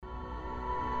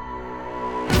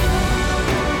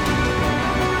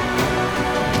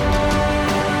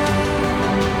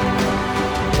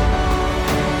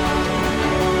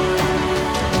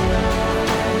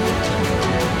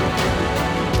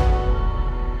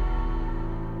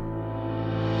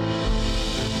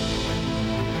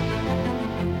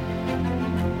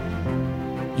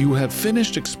You have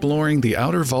finished exploring the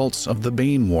outer vaults of the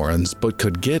Bane Warrens, but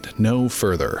could get no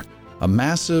further. A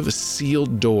massive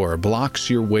sealed door blocks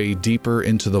your way deeper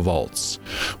into the vaults.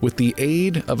 With the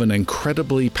aid of an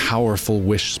incredibly powerful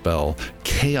wish spell,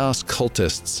 chaos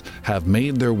cultists have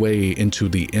made their way into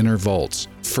the inner vaults,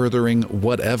 furthering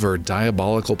whatever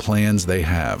diabolical plans they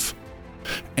have.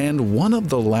 And one of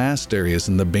the last areas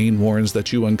in the Bane Warrens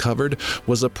that you uncovered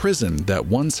was a prison that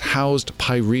once housed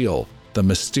Pyreal, the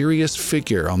mysterious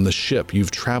figure on the ship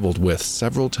you've traveled with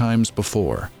several times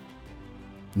before.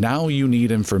 Now you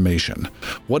need information.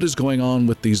 What is going on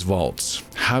with these vaults?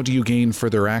 How do you gain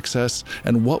further access?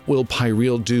 And what will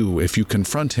Pyreal do if you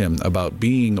confront him about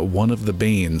being one of the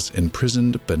Banes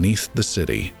imprisoned beneath the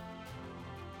city?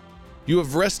 You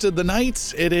have rested the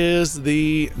night. It is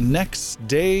the next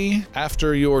day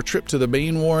after your trip to the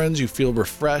Bane Warrens. You feel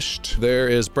refreshed. There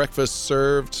is breakfast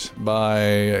served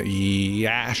by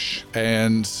Yash,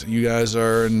 and you guys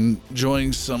are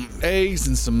enjoying some eggs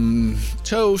and some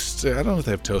toast. I don't know if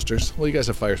they have toasters. Well, you guys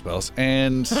have fire spells.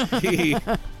 And he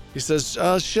says,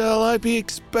 shall I be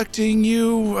expecting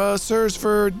you, sirs,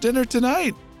 for dinner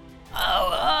tonight?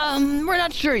 Oh, we're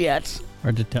not sure yet.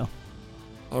 Hard to tell.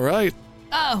 All right.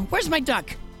 Oh, where's my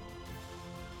duck?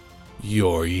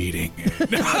 You're eating it.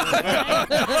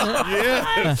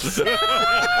 Yes.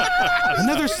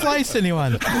 Another slice,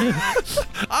 anyone?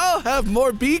 I'll have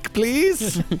more beak,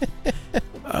 please.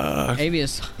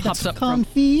 Avius hops up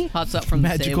comfy. from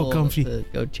Magical the table comfy. to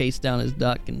go chase down his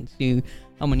duck and see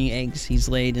how many eggs he's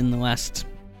laid in the last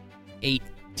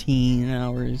 18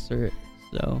 hours or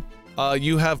so.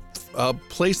 You have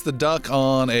placed the duck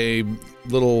on a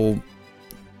little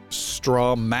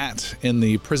straw mat in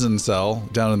the prison cell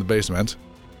down in the basement.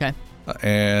 Okay.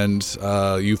 And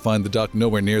you find the duck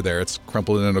nowhere near there. It's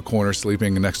crumpled in a corner,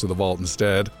 sleeping next to the vault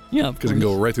instead. Yeah, of Because course. it can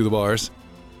go right through the bars.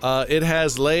 It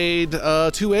has laid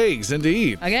 2 eggs,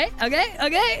 indeed. Okay. You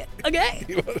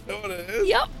want to know what it is?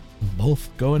 Yep. Both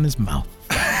go in his mouth.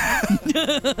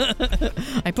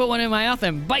 I put one in my mouth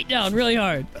and bite down really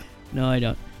hard. No, I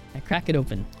don't. I crack it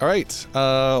open. All right.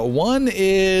 One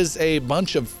is a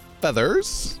bunch of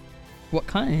feathers. What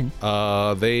kind?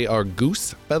 They are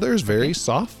goose feathers, very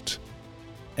soft.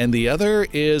 And the other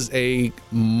is a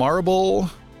marble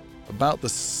about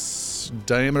the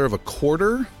diameter of a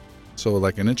quarter, so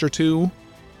like an inch or two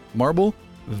marble,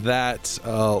 that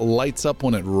lights up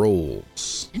when it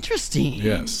rolls. Interesting.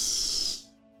 Yes.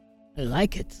 I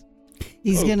like it.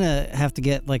 He's gonna have to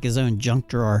get like his own junk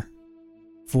drawer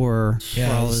for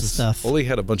all this stuff. Oli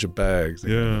had a bunch of bags.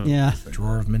 Yeah. Yeah.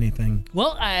 Drawer of many things.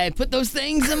 Well, I put those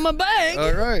things in my bag.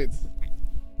 All right.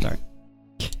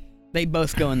 They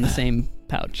both go in the same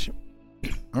pouch.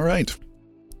 All right.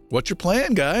 What's your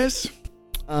plan, guys?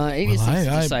 Avius Well, needs to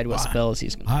I- decide what spells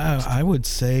he's going to cast. I would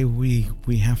say we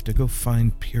have to go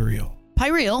find Pyreal.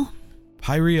 Pyreal.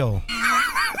 Pyreal.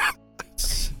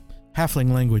 It's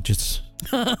halfling language. It's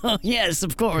Yes,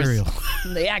 of course.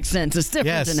 Pyreal. The accent is different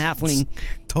Yes, in halfling. it's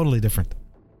totally different.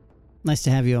 Nice to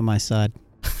have you on my side.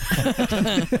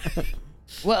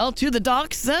 Well, to the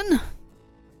docks then.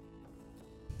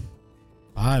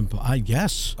 I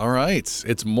guess. All right.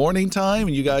 It's morning time,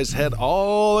 and you guys head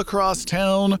all across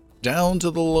town, down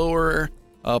to the lower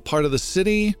part of the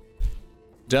city,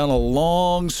 down a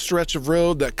long stretch of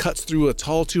road that cuts through a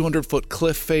tall 200-foot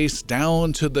cliff face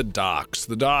down to the docks.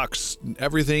 The docks,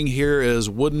 everything here is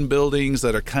wooden buildings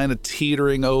that are kind of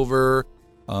teetering over,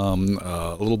 a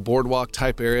little boardwalk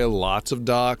type area, lots of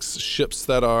docks, ships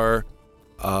that are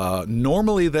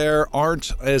normally there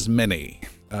aren't as many.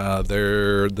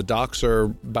 The docks are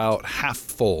about half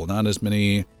full, not as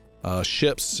many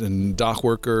ships and dock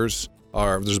workers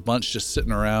there's a bunch just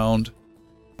sitting around.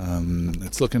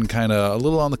 It's looking kind of a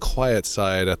little on the quiet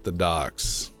side at the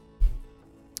docks.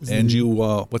 And you,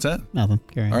 what's that? Nothing.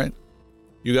 Carry on. All right.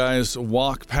 You guys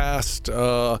walk past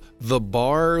the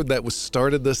bar that was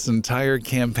started this entire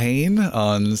campaign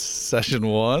on session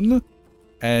 1,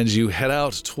 and you head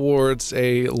out towards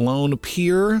a lone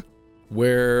pier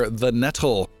where the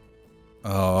Nettle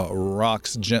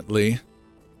rocks gently,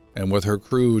 and with her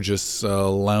crew just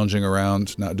lounging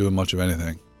around, not doing much of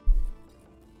anything.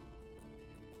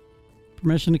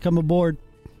 Permission to come aboard.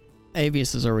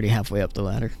 Avius is already halfway up the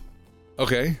ladder.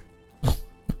 Okay.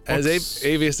 As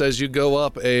Avius, as you go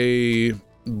up, a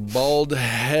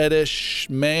bald-headish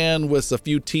man with a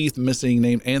few teeth missing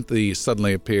named Anthony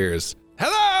suddenly appears.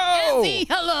 Hello! Anthony,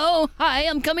 hello. Hi,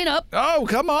 I'm coming up. Oh,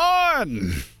 come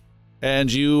on!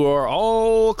 And you are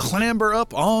all clamber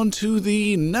up onto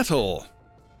the Nettle.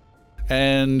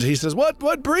 And he says,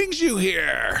 What brings you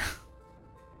here?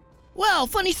 Well,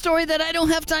 funny story that I don't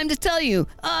have time to tell you.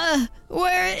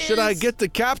 Where is... Should I get the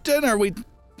captain? Are we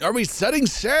Are we setting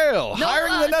sail?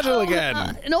 Hiring the nettle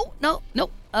again? Nope.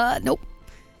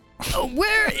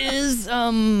 Where is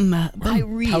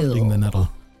Pyreal? Pounding the nettle.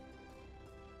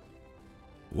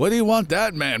 What do you want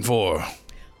that man for?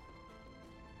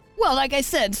 Well, like I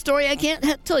said, story I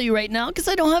can't tell you right now because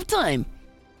I don't have time.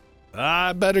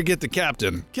 I better get the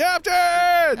captain.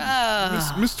 Captain!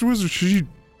 Mr. Wizard,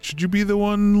 should you be the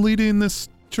one leading this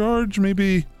charge?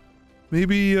 Maybe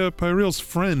Pyreal's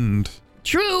friend.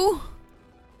 True.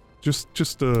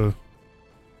 Just an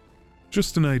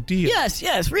idea.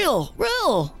 Yes,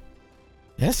 real.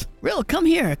 Yes? Real, come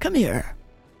here.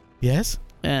 Yes?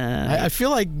 I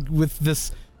feel like with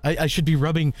this, I should be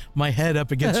rubbing my head up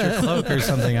against your cloak or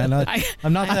something.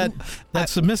 I'm not that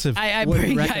submissive. I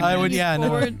bring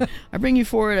you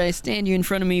forward. I stand you in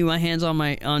front of me, my hands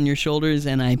on your shoulders,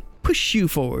 and I push you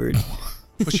forward.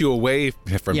 Push you away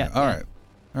from me. All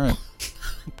right.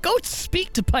 Go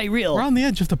speak to Pyreal. We're on the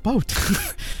edge of the boat.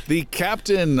 The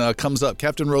captain comes up,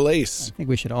 Captain Rolace. I think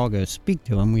we should all go speak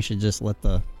to him. We should just let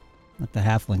the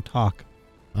halfling talk.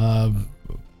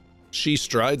 She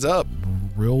strides up.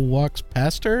 Rill walks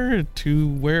past her to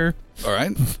where All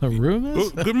right. the room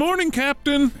is. Good morning,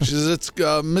 Captain. She says, it's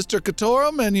Mr.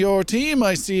 Katorum and your team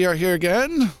I see are here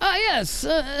again. Yes.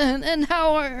 And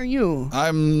how are you?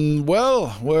 I'm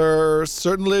well. We're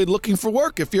certainly looking for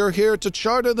work if you're here to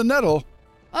charter the nettle.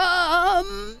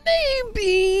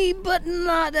 Maybe, but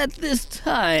not at this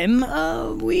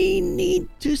time. We need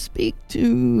to speak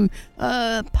to,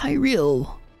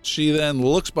 Pyreal. She then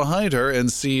looks behind her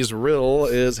and sees Rill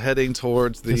is heading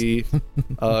towards the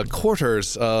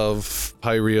quarters of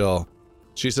Pyreal.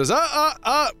 She says,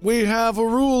 we have a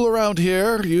rule around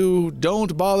here. You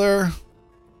don't bother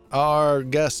our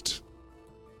guest.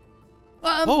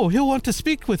 He'll want to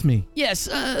speak with me. Yes,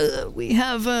 we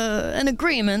have an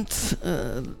agreement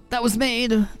that was made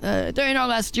during our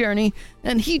last journey,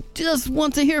 and he does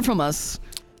want to hear from us.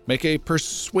 Make a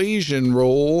persuasion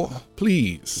roll,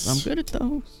 please. I'm good at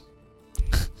those.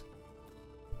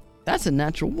 That's a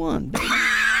natural 1. Baby.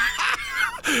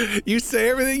 You say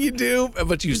everything you do,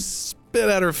 but you spit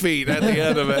at her feet at the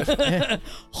end of it.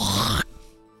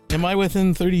 Am I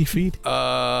within 30 feet?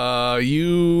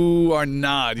 You are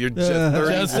not. You're just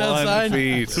 31 outside.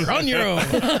 feet. You're on your own.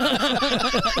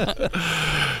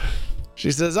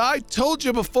 She says, I told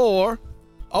you before,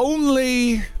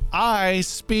 only I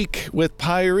speak with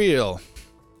Pyreal.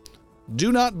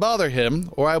 Do not bother him,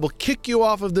 or I will kick you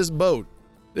off of this boat.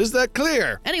 Is that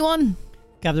clear? Anyone?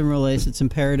 Captain Rolace, it's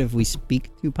imperative we speak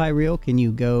to Pyreal. Can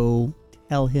you go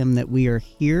tell him that we are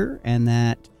here and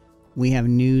that we have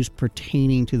news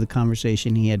pertaining to the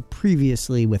conversation he had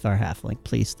previously with our halfling?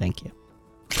 Please, thank you.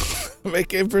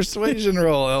 Make a persuasion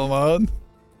roll,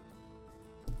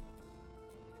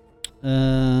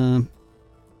 Elmon.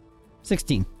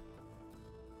 16.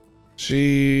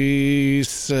 She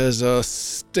says,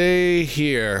 stay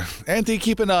here. Auntie,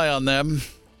 keep an eye on them.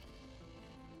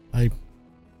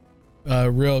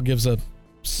 Rill gives a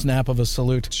snap of a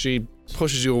salute. She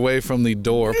pushes you away from the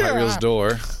door, Pyreal's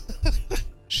door.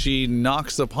 She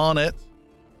knocks upon it.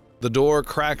 The door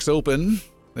cracks open.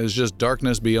 There's just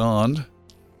darkness beyond.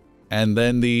 And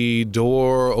then the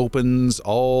door opens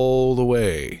all the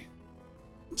way.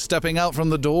 Stepping out from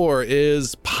the door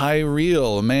is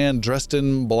Pyreal, a man dressed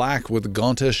in black with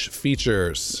gauntish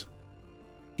features.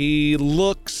 He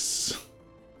looks...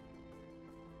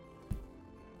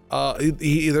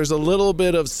 there's a little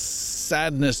bit of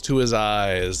sadness to his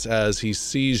eyes as he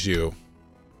sees you.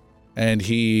 And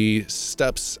he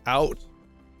steps out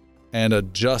and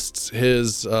adjusts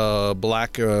his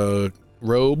black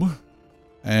robe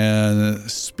and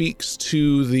speaks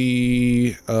to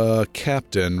the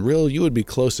captain. Rill, you would be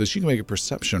closest. You can make a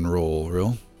perception roll,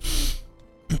 Rill.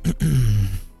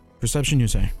 Perception, you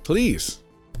say? Please.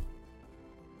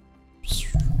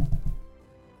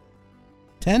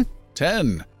 10?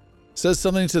 10. Says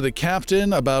something to the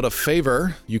captain about a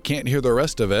favor. You can't hear the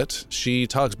rest of it. She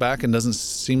talks back and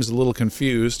seems a little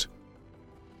confused.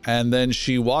 And then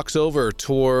she walks over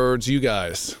towards you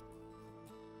guys.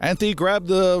 Anthe, grab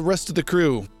the rest of the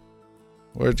crew.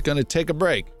 We're going to take a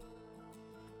break.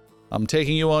 I'm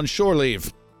taking you on shore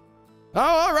leave. Oh,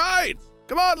 all right.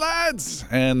 Come on, lads.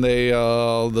 And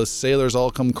the sailors all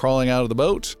come crawling out of the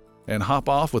boat and hop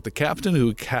off with the captain,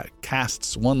 who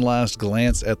casts one last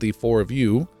glance at the four of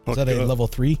you. Is that a level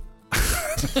 3?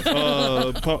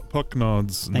 Puck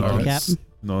nods. Thank you, Captain.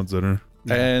 Nods at her.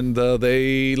 And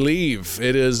they leave.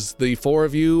 It is the four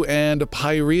of you and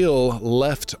Pyreal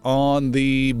left on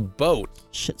the boat.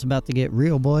 Shit's about to get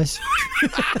real, boys.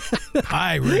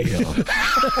 Pyreal.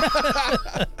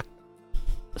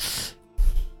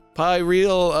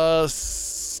 Pyreal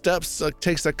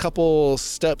takes a couple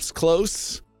steps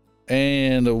close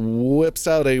and whips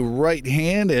out a right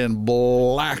hand, and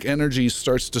black energy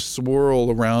starts to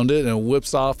swirl around it, and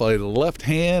whips off a left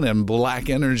hand, and black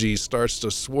energy starts to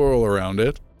swirl around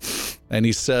it. And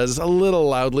he says a little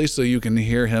loudly so you can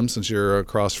hear him since you're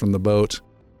across from the boat,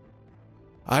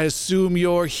 "I assume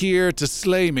you're here to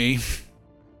slay me."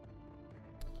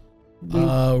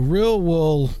 Rill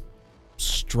will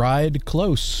stride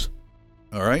close.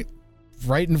 All right.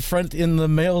 Right in front in the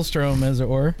maelstrom, as it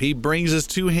were. He brings his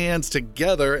two hands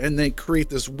together and they create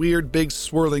this weird big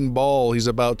swirling ball he's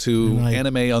about to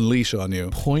anime unleash on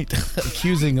you. Point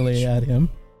accusingly at him.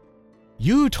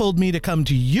 You told me to come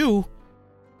to you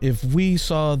if we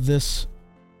saw this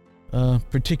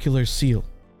particular seal.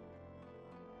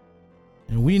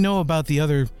 And we know about the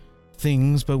other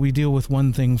things, but we deal with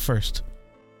one thing first.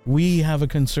 We have a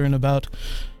concern about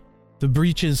the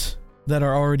breaches that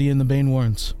are already in the Bane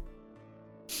Warrens.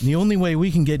 The only way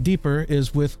we can get deeper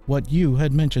is with what you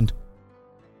had mentioned.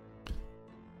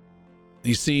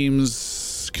 He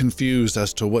seems confused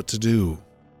as to what to do.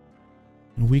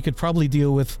 We could probably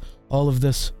deal with all of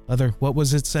this other... What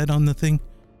was it said on the thing?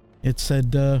 It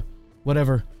said,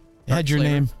 whatever. It had your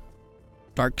Slaver. name.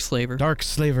 Dark Slaver. Dark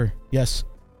Slaver, yes.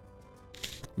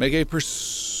 Make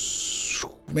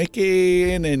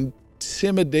an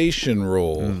intimidation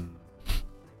roll.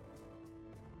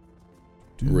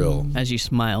 Rill. As you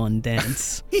smile and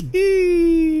dance.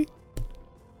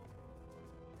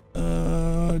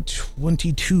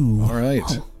 22. All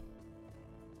right.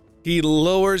 He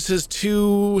lowers his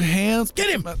two hands.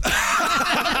 Get him!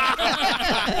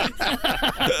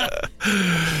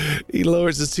 He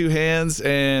lowers his two hands,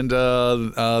 and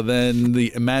then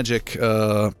the magic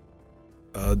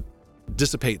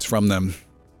dissipates from them.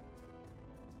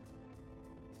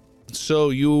 So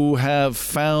you have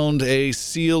found a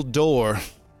sealed door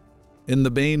in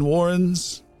the Bane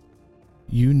Warrens?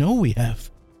 You know we have.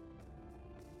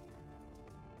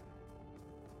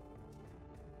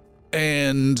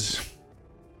 And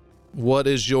what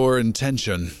is your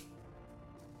intention?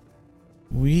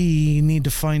 We need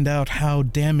to find out how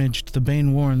damaged the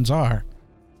Bane Warrens are.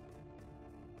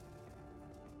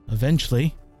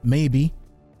 Eventually, maybe,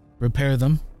 repair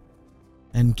them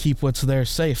and keep what's there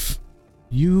safe.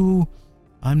 You,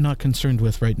 I'm not concerned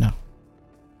with right now.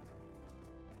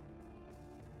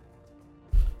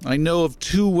 I know of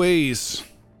two ways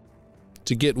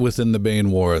to get within the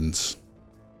Bane Warrens.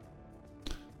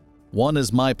 One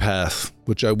is my path,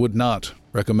 which I would not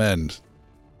recommend.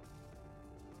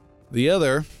 The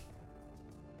other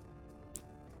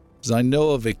is I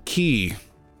know of a key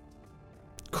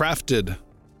crafted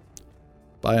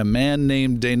by a man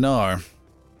named Denar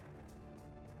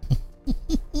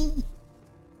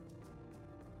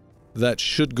that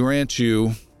should grant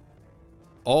you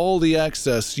all the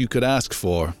access you could ask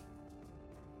for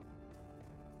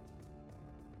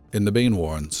in the Bane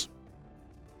Warrens.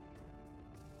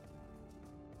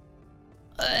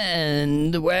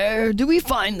 And where do we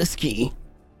find this key?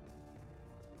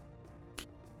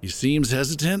 He seems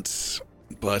hesitant,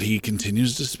 but he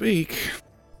continues to speak.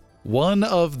 One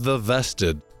of the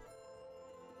vested.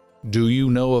 Do you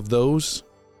know of those?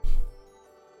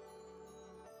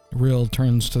 Rill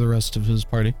turns to the rest of his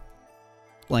party.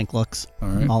 Blank looks All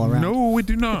right. all around. No, we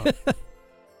do not.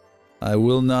 I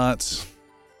will not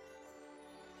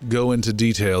go into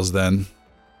details then,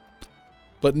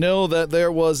 but know that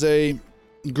there was a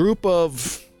group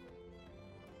of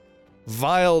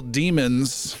vile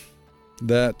demons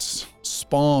that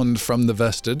spawned from the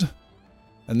vested,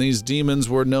 and these demons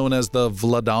were known as the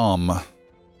Vladam.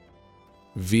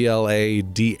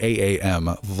 V-L-A-D-A-A-M.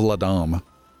 Vladam.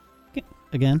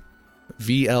 Again?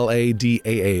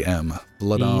 V-L-A-D-A-A-M.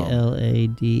 Vladam.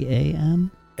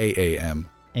 V-L-A-D-A-M? A-A-M.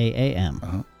 A-A-M.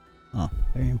 Uh-huh. Oh,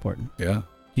 very important. Yeah.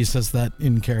 He says that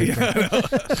in character.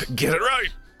 Get it right.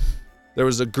 There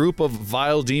was a group of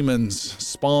vile demons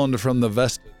spawned from the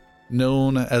vested,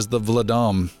 known as the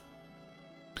Vladam.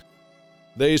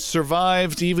 They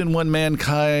survived even when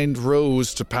mankind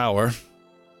rose to power,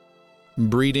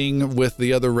 breeding with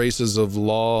the other races of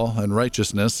law and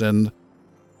righteousness, and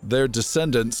their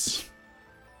descendants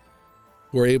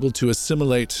were able to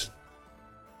assimilate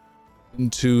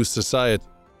into society.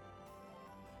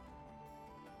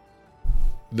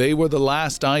 They were the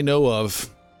last I know of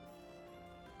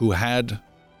who had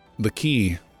the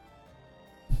key.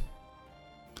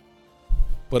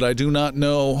 But I do not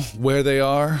know where they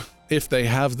are, if they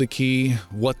have the key,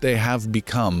 what they have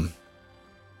become.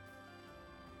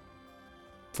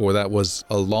 For that was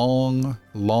a long,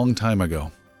 long time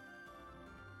ago.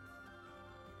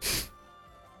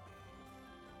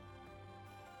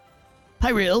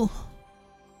 Pyril,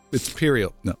 It's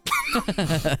Imperial. No.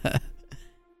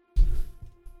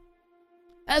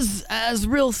 As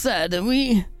Rill said,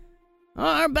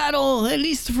 our battle, at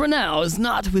least for now, is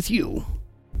not with you.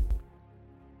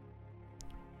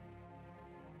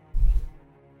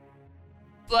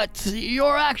 But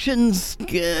your actions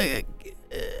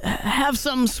have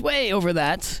some sway over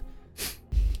that.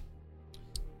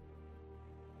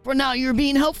 For now, you're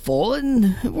being helpful,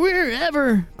 and we're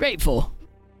ever grateful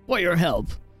for your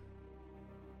help.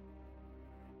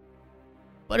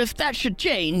 But if that should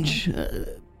change,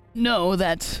 know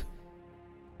that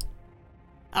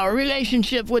our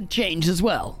relationship would change as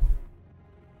well.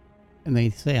 And they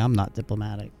say I'm not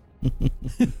diplomatic.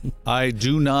 I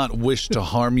do not wish to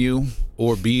harm you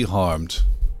or be harmed.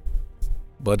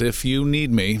 But if you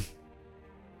need me,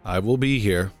 I will be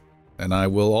here, and I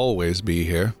will always be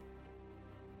here.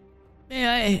 May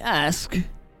I ask?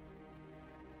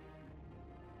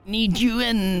 Need you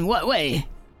in what way?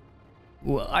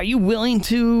 Are you willing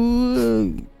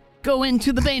to go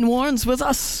into the Bane Warrens with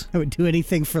us? I would do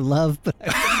anything for love, but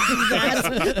I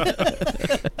wouldn't do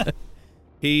that.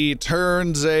 He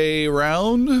turns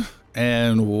around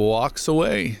and walks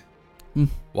away.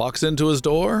 Walks into his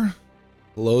door,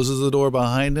 closes the door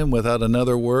behind him without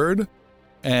another word,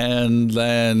 and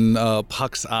then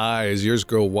Puck's eyes, yours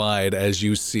grow wide as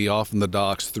you see off in the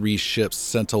docks 3 ships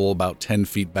sentinel about 10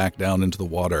 feet back down into the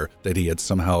water that he had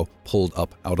somehow pulled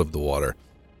up out of the water.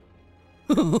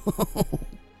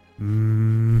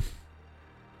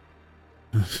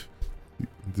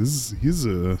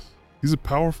 He's a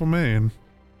powerful man.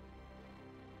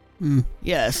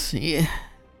 Yes,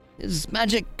 his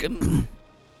magic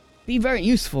be very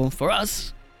useful for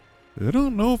us. I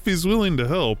don't know if he's willing to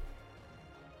help.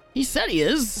 He said he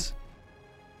is.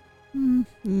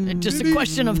 It's just a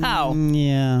question of how.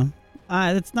 Yeah.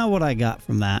 That's not what I got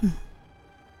from that.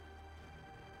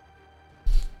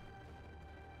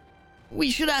 We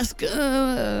should ask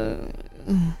Mr.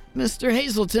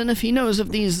 Hazelton if he knows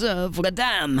of these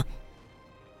Vladam.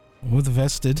 Or the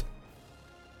vested.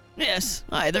 Yes,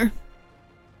 either.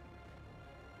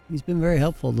 He's been very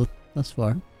helpful thus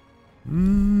far.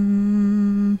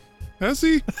 Has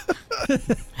he?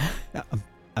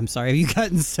 I'm sorry, have you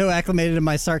gotten so acclimated to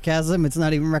my sarcasm it's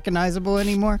not even recognizable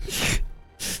anymore?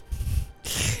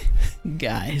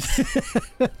 Guys.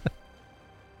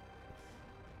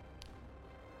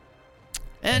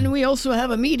 And we also have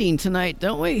a meeting tonight,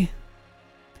 don't we?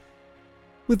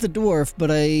 With the dwarf, but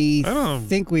I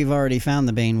think we've already found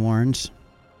the Bane Warrens.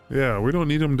 Yeah, we don't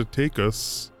need him to take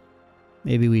us.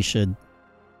 Maybe we should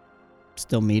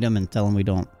still meet him and tell him we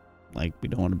don't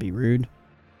want to be rude.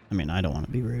 I mean, I don't want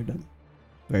to be rude. I'm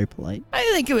very polite. I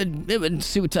think it would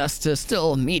suit us to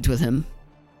still meet with him.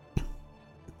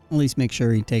 At least make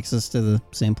sure he takes us to the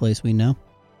same place we know.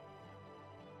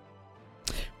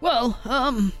 Well,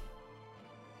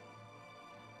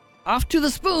 off to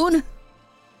the spoon.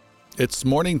 It's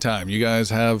morning time. You guys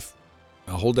have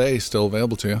a whole day still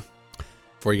available to you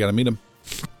before you got to meet him.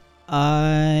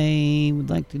 I would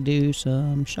like to do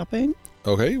some shopping.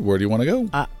 Okay, where do you want to go?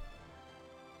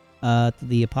 To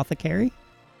the apothecary.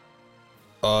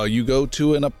 You go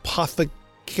to an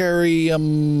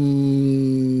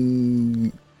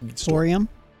apothecarium. Torium?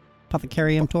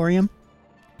 Apothecarium Torium?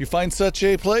 You find such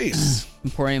a place.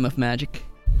 Emporium of Magic.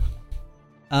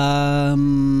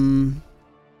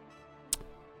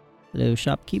 Hello,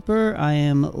 shopkeeper. I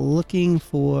am looking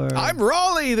for... I'm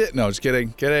Raleigh! No, just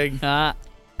kidding.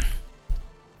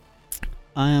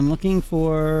 I am looking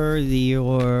for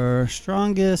your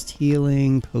strongest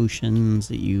healing potions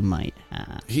that you might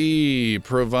have. He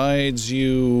provides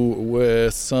you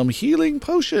with some healing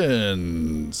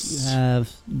potions. You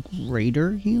have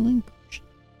greater healing potions?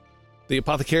 The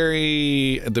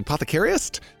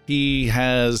apothecarist, he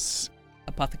has...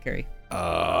 Apothecary.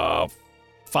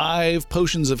 5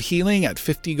 potions of healing at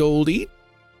 50 gold each.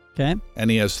 Okay. And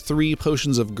he has 3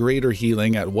 potions of greater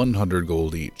healing at 100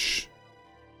 gold each.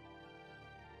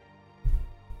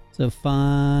 So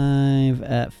 5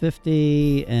 at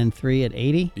 50 and 3 at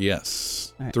 80?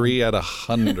 Yes. All right. 3 at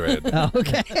 100. Oh,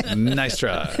 okay. Nice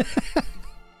try.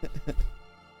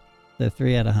 So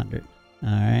 3 at 100. All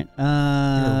right. You're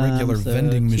a regular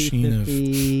vending machine of...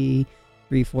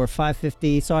 3, 4,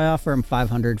 550. So I offer him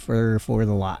 500 for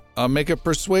the lot. Make a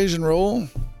persuasion roll.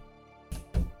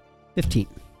 15.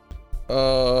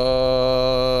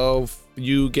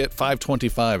 You get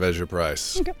 525 as your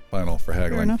price. Okay. Final for Fair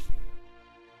haggling. enough.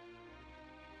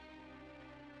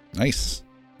 Nice.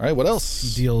 All right, what else?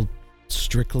 You deal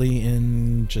strictly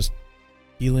in just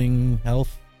healing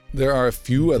health. There are a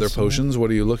few other Soul. potions.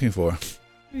 What are you looking for?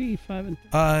 3, 5, and 3.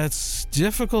 It's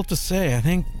difficult to say. I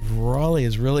think Raleigh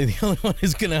is really the only one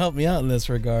who's going to help me out in this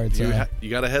regard. So. You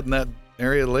got to head in that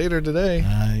area later today.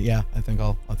 Yeah, I think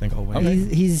I'll wait. Okay.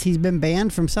 He's been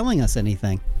banned from selling us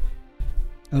anything.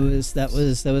 That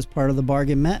was part of the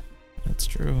bargain met. That's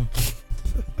true.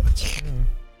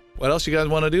 What else you guys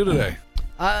want to do today?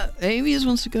 Avius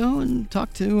wants to go and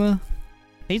talk to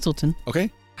Hazelton.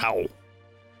 Okay. How?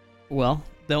 Well,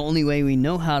 the only way we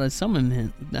know how to summon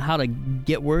him, how to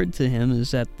get word to him,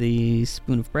 is at the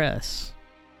Spoon of Brass.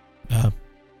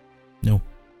 No.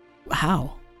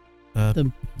 How?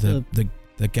 The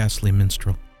ghastly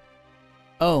minstrel.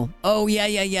 Oh,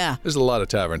 yeah. There's a lot of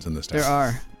taverns in this town. There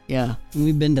are, yeah.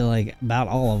 We've been to like about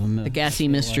all of them. The Gassy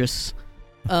Mistress.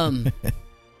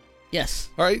 Yes.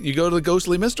 All right, you go to the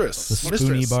ghostly mistress. The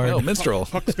spoony bard. No, minstrel.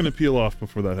 Puck's gonna peel off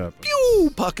before that happens.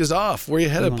 Pew! Puck is off. Where you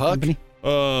headed, Puck? Company?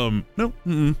 No.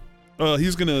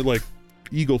 He's gonna like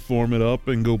eagle form it up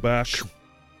and go back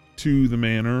to the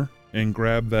manor and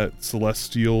grab that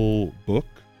celestial book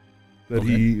that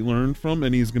he learned from,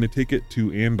 and he's gonna take it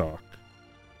to Andok,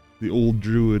 the old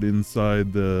druid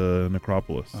inside the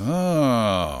necropolis.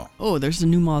 Oh, There's a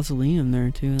new mausoleum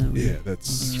there too.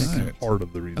 That's right. part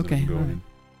of the reason Okay, I'm going. alright.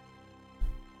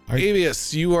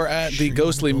 Avius, you are at the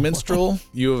ghostly minstrel.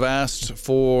 You have asked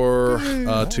for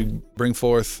to bring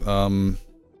forth Mr.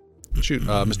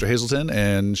 Hazelton,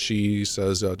 and she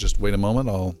says, just wait a moment,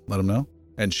 I'll let him know.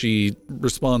 And she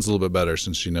responds a little bit better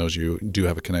since she knows you do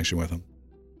have a connection with him.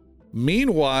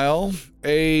 Meanwhile,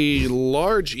 a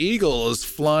large eagle is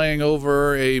flying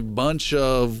over a bunch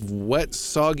of wet,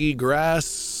 soggy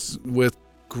grass with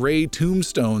gray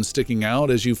tombstones sticking out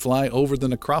as you fly over the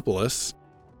necropolis.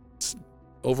 It's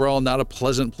overall not a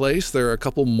pleasant place. There are a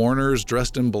couple mourners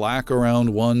dressed in black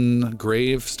around one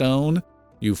gravestone.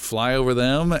 You fly over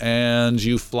them, and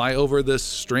you fly over this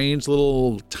strange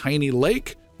little tiny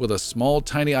lake with a small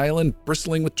tiny island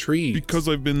bristling with trees. Because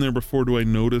I've been there before, do I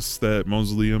notice that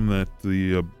mausoleum that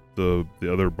the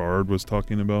other bard was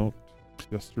talking about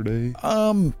yesterday?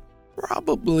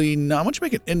 Probably not. Why don't you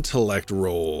make an intellect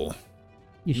roll?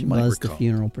 You should might buzz the recall.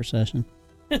 funeral procession.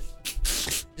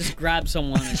 Just grab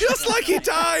someone. Just like he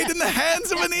died in the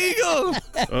hands of an eagle.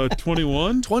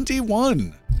 21?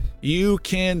 21. You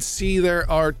can see there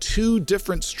are two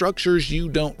different structures you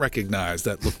don't recognize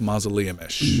that look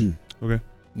mausoleum-ish. Okay.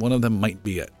 One of them might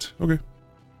be it. Okay.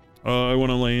 I want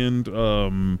to land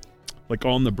like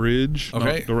on the bridge,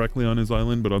 Okay. not directly on his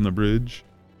island, but on the bridge.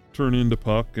 Turn into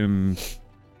Puck and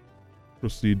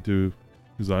proceed to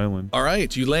his island. All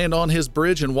right, you land on his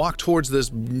bridge and walk towards this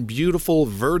beautiful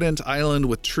verdant island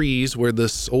with trees where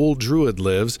this old druid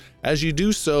lives. As you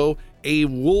do so, a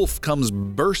wolf comes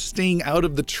bursting out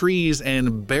of the trees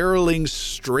and barreling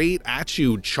straight at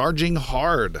you, charging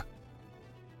hard.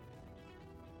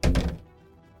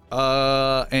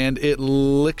 And it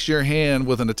licks your hand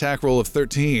with an attack roll of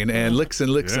 13 and licks and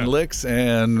licks and licks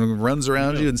and runs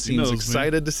around you and He seems knows me.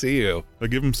 excited to see you. I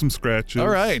give him some scratches. All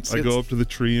right, I go up to the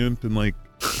treant and like,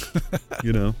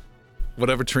 you know.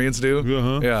 Whatever treants do.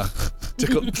 Uh-huh. Yeah.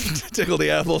 Tickle the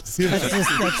apples.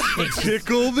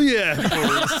 Tickle the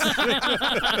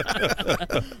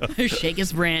apples. Shake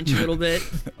his branch a little bit.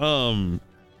 And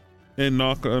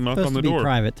knock Supposed on the to be door.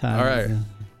 private time. All right.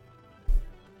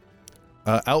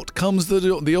 Out comes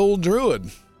the old druid.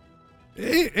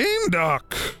 Hey,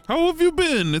 Andok, how have you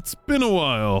been? It's been a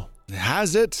while.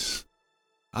 Has it?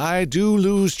 I do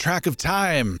lose track of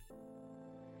time.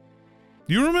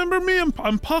 You remember me?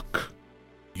 I'm Puck.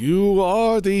 You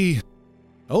are the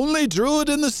only druid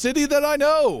in the city that I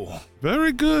know.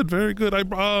 Very good, very good. I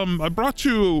brought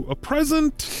you a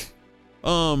present.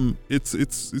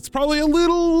 It's probably a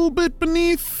little bit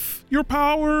beneath your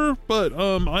power, but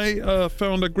I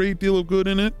found a great deal of good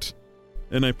in it,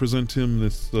 and I present him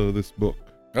this book.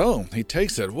 Oh, he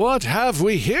takes it. What have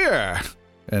we here?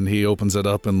 And he opens it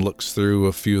up and looks through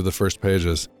a few of the first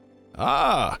pages.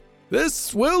 Ah,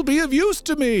 this will be of use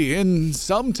to me in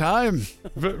some time.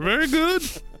 Very good.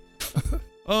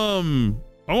 Can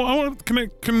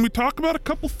we talk about a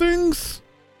couple things?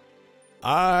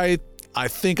 I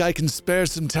think I can spare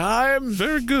some time.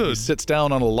 Very He good. sits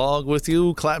down on a log with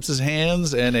you, claps his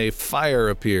hands, and a fire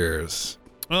appears.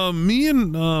 Me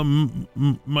and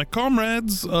my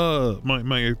comrades,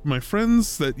 my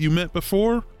friends that you met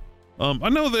before. I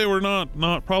know they were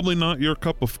probably not your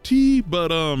cup of tea,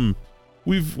 but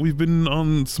we've been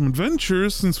on some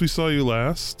adventures since we saw you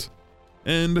last,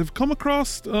 and have come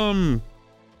across a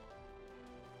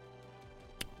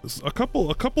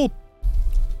couple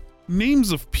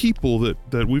names of people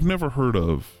that we've never heard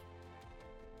of,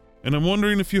 and I'm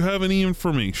wondering if you have any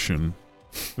information.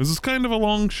 This is kind of a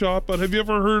long shot, but have you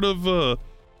ever heard of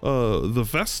the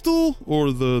Vestal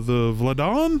or the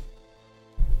Vladon?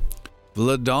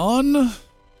 Vladon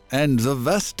and the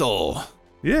Vestal.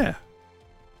 Yeah.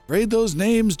 Afraid those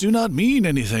names do not mean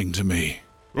anything to me.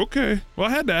 Okay. Well,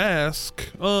 I had to ask.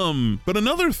 But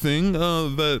another thing,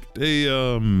 that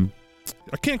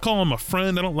I can't call him a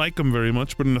friend. I don't like him very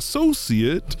much, but an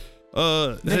associate,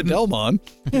 Hey, Delmon.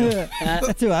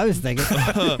 That's who I was thinking.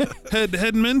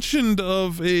 had mentioned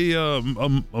of a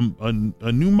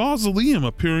new mausoleum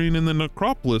appearing in the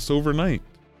necropolis overnight.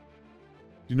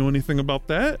 Do you know anything about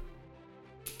that?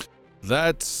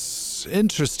 That's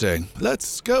interesting.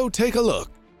 Let's go take a look.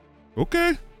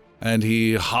 Okay. And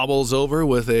he hobbles over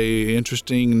with a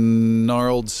interesting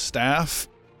gnarled staff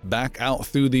back out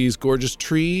through these gorgeous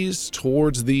trees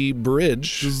towards the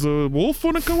bridge. Does the wolf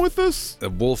want to come with us? The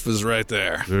wolf is right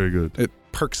there. Very good. It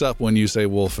perks up when you say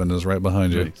wolf and is right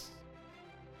behind you. Nice.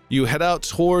 You head out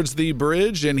towards the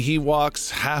bridge and he walks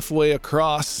halfway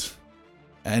across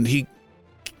and he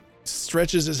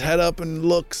stretches his head up and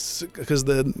looks because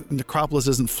the necropolis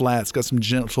isn't flat. It's got some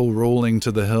gentle rolling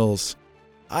to the hills.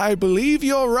 I believe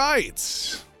you're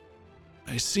right.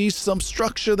 I see some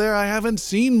structure there I haven't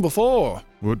seen before.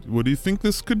 What do you think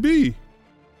this could be?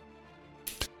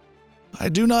 I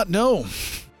do not know.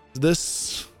 Is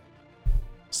this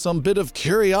some bit of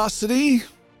curiosity?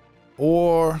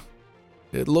 Or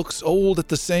it looks old at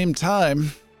the same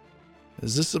time?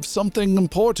 Is this of something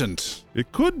important?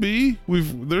 It could be.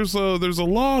 There's a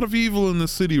lot of evil in the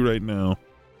city right now.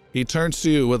 He turns to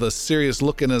you with a serious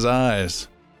look in his eyes.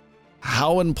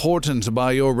 How important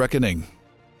by your reckoning?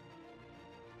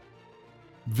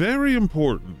 Very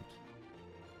important.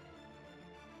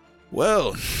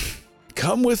 Well,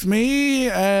 come with me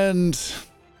and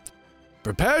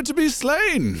prepare to be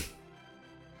slain.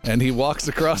 And he walks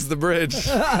across the bridge.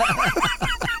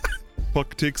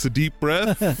 Puck takes a deep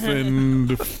breath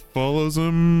and follows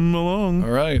him along.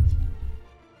 All right.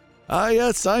 Ah,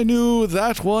 yes, I knew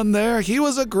that one there. He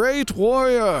was a great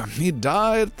warrior. He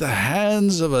died at the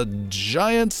hands of a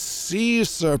giant sea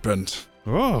serpent.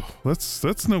 Oh,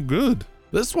 that's no good.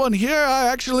 This one here I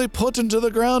actually put into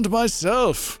the ground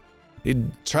myself. He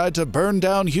tried to burn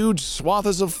down huge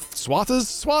swaths of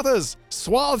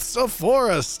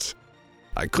forest.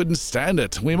 I couldn't stand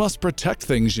it. We must protect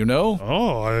things, you know.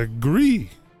 Oh, I agree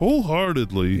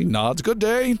wholeheartedly. He nods good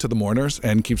day to the mourners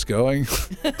and keeps going.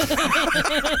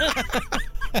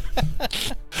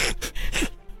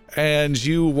 And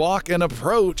you walk and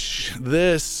approach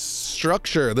this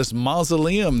structure, this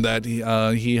mausoleum that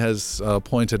he has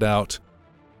pointed out.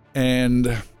 And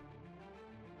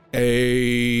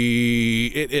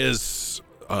it is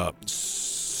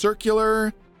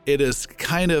circular. It is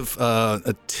kind of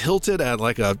tilted at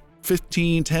like a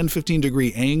 10, 15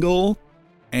 degree angle.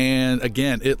 And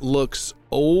again, it looks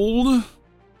old.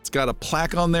 It's got a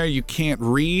plaque on there you can't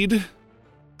read.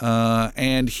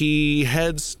 And he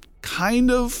heads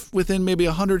kind of within maybe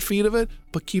 100 feet of it,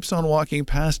 but keeps on walking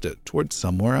past it towards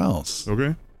somewhere else.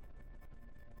 Okay.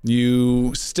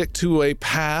 You stick to a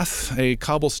path, a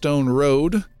cobblestone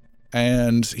road,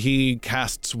 and he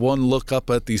casts one look up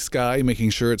at the sky, making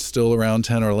sure it's still around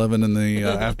 10 or 11 in the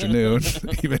afternoon.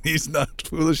 Even he's not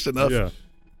foolish enough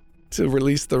to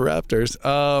release the raptors.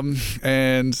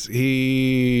 And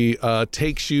he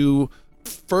takes you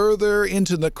further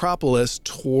into the necropolis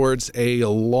towards a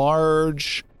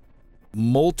large,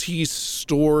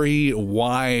 multi-story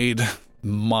wide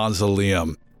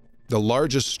mausoleum. The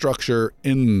largest structure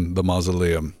in the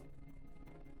mausoleum.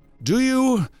 Do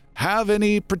you have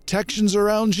any protections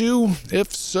around you?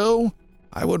 If so,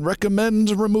 I would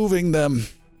recommend removing them.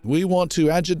 We want to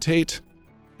agitate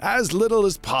as little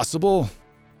as possible.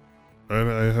 I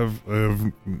have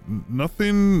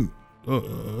nothing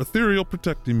ethereal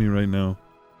protecting me right now.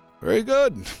 Very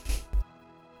good.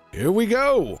 Here we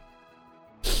go.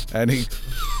 And he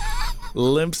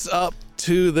limps up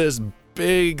to this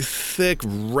big, thick,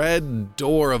 red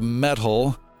door of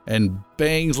metal and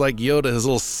bangs like Yoda his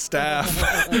little staff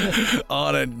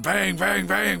on it. Bang, bang,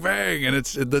 bang, bang. And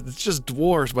it's just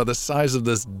dwarfed by the size of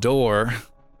this door.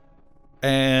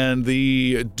 And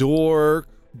the door,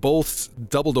 both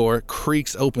double door,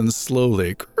 creaks open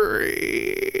slowly.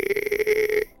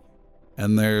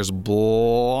 And there's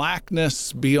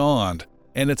blackness beyond.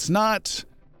 And it's not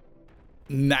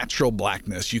natural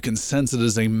blackness. You can sense it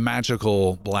as a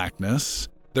magical blackness.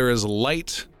 There is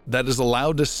light that is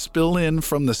allowed to spill in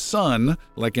from the sun,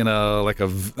 like in a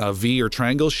V or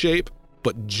triangle shape,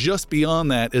 but just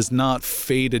beyond that is not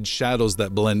faded shadows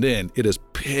that blend in. It is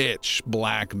pitch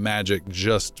black magic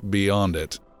just beyond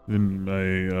it. And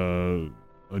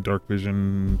my dark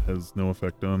vision has no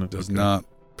effect on it. Does not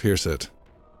pierce it.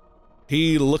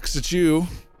 He looks at you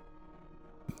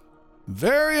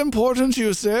Very important,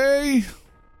 you say?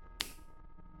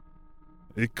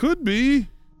 It could be.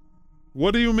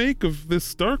 What do you make of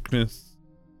this darkness?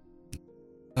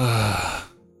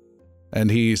 And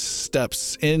he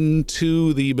steps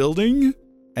into the building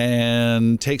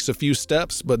and takes a few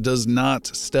steps, but does not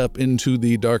step into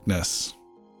the darkness.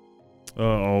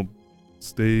 I'll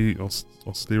stay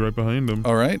right behind him.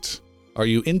 All right. Are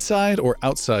you inside or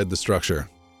outside the structure?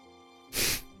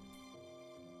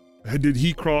 Did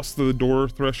he cross the door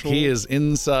threshold? He is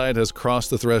inside, has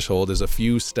crossed the threshold, is a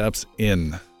few steps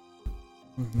in.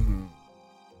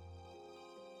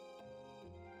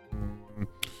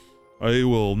 I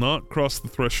will not cross the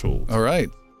threshold. All right.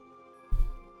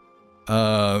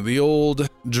 The old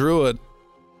druid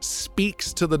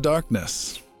speaks to the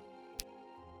darkness.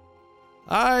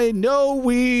 I know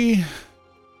we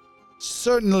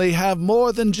certainly have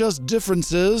more than just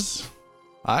differences.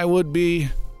 I would be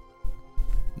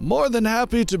more than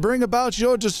happy to bring about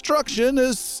your destruction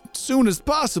as soon as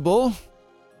possible.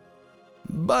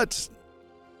 But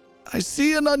I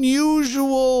see an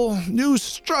unusual new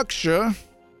structure,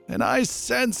 and I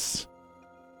sense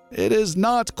it is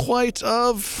not quite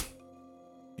of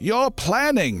your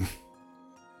planning.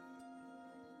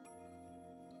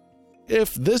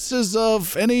 If this is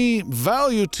of any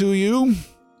value to you,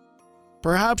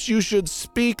 perhaps you should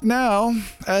speak now,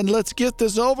 and let's get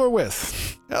this over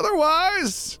with.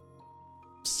 Otherwise,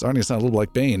 starting to sound a little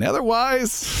like Bane.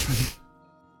 Otherwise,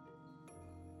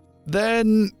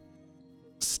 then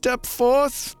step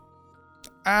forth,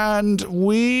 and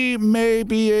we may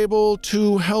be able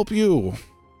to help you.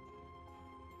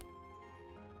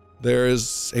 There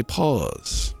is a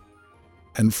pause,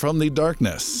 and from the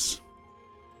darkness,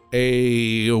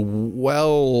 a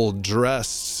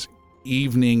well-dressed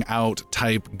evening out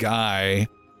type guy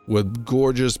with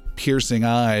gorgeous piercing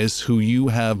eyes who you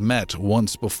have met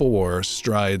once before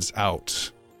strides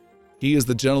out. He is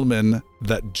the gentleman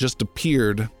that just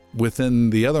appeared within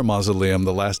the other mausoleum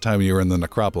the last time you were in the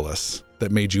necropolis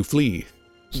that made you flee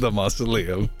the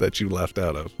mausoleum that you left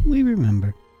out of. We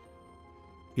remember.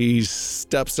 He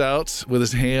steps out with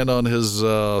his hand on his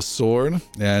sword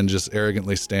and just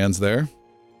arrogantly stands there.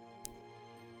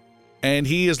 And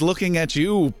he is looking at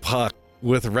you, Puck,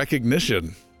 with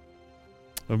recognition.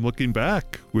 I'm looking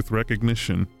back with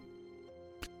recognition.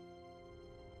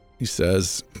 He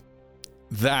says,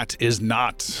 "That is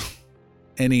not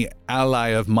any ally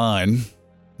of mine,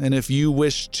 and if you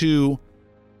wish to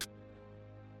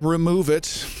remove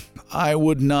it, I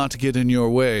would not get in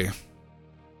your way.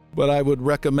 But I would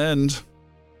recommend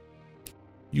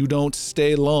you don't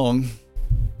stay long,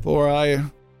 for I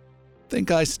think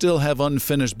I still have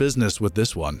unfinished business with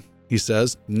this one," he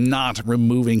says, not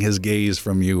removing his gaze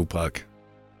from you, Puck.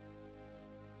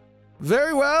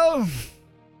 "Very well.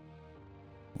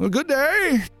 Well, good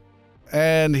day."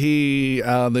 And he,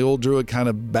 the old druid kind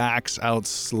of backs out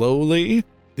slowly.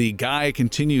 The guy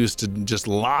continues to just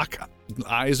lock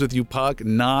eyes with you, Puck,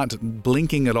 not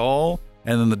blinking at all.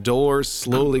 And then the doors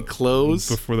slowly close.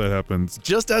 Before that happens,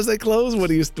 Just as they close, what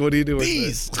do you do with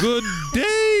this? good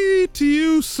day to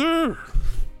you, sir.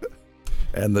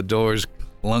 And the doors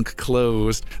clunk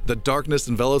closed. The darkness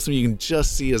envelops him. You can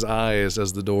just see his eyes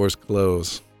as the doors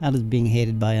close. How does being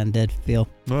hated by undead feel?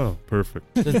 Oh,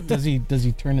 perfect. Does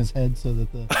he turn his head so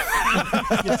that the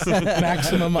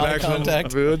maximum eye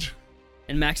contact? Advantage.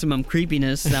 And maximum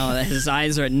creepiness now that his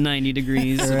eyes are at 90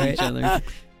 degrees of each other.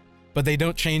 But they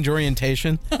don't change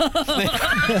orientation.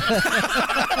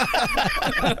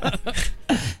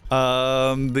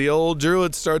 The old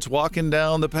druid starts walking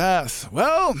down the path.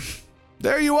 "Well,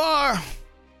 there you are.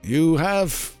 You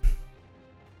have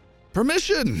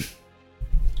permission."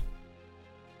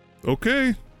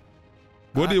 Okay.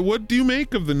 What do you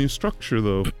make of the new structure,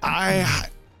 though? I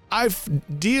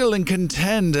deal and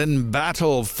contend and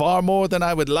battle far more than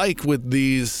I would like with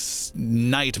these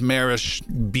nightmarish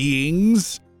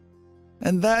beings,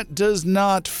 and that does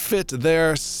not fit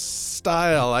their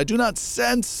style. I do not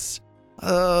sense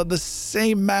the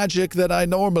same magic that I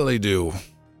normally do.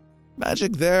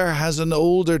 Magic there has an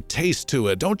older taste to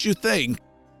it, don't you think?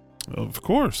 Of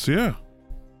course, yeah.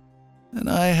 And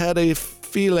I had a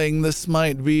feeling this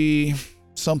might be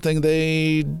something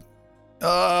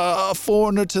a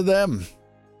foreigner to them.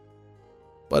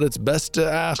 But it's best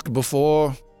to ask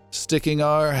before sticking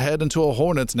our head into a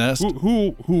hornet's nest.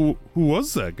 Who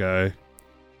was that guy?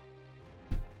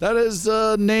 That is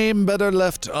a name better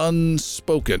left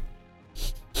unspoken.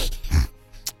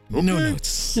 No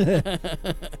notes.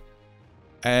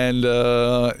 And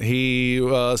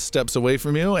he steps away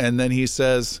from you, and then he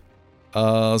says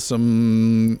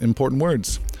some important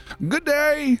words. "Good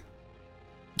day."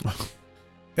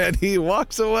 And he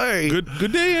walks away.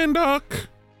 Good day, Andok.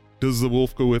 Does the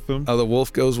wolf go with him? Oh, the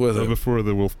wolf goes with him. Before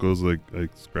the wolf goes, like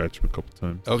scratch him a couple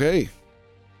times. Okay.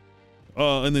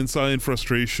 And then sigh in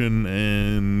frustration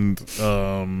and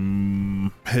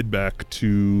head back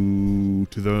to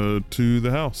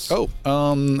the house.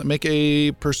 Oh, make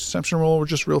a perception roll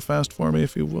just real fast for me,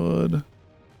 if you would.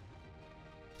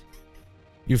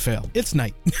 You failed. It's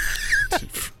night.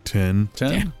 10.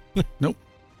 10? Nope.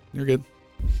 You're good.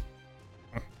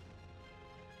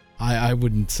 I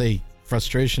wouldn't say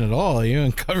frustration at all. You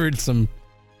uncovered some.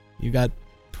 You got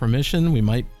permission. We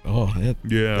might. That's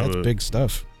but big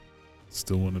stuff.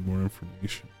 Still wanted more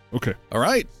information. Okay. All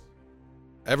right.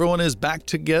 Everyone is back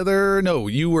together. No,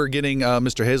 you were getting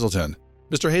Mr. Hazelton.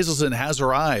 Mr. Hazelton has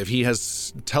arrived. He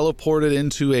has teleported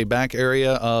into a back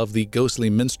area of the Ghostly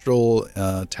Minstrel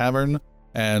Tavern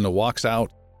and walks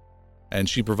out, and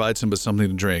she provides him with something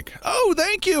to drink. Oh,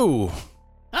 thank you.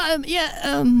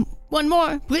 One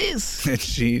more, please. And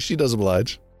she does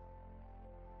oblige.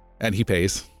 And he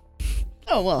pays.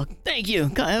 Oh, well, thank you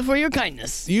for your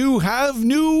kindness. You have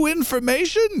new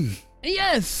information?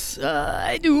 Yes,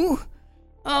 I do.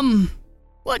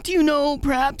 What do you know,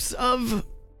 perhaps, of,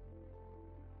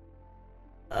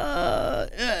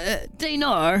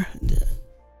 Danar?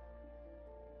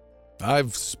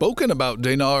 I've spoken about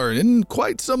Danar in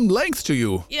quite some length to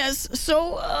you. Yes,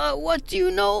 so, what do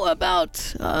you know about,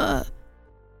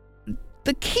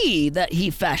 the key that he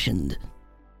fashioned?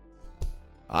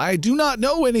 I do not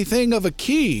know anything of a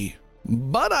key,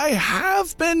 but I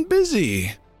have been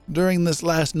busy during this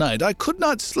last night. I could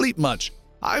not sleep much.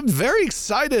 I'm very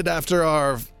excited after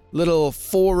our little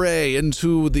foray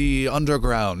into the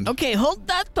underground. Okay, hold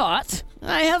that thought.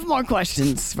 I have more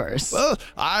questions first. Well,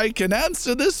 I can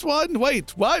answer this one.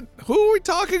 Wait, what? Who are we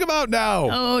talking about now?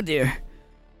 Oh, dear.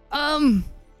 Do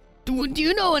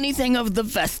you know anything of the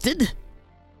Vested?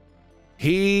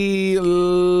 He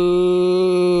looks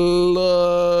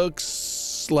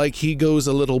like he goes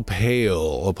a little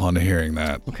pale upon hearing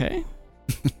that. Okay.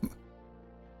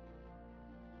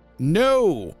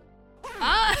 No.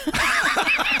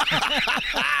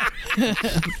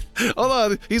 Hold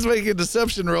on, he's making a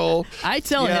deception roll. I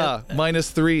tell him. Yeah,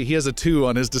 -3. He has a 2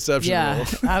 on his deception roll.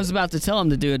 I was about to tell him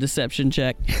to do a deception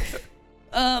check.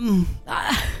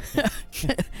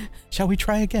 Shall we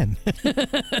try again?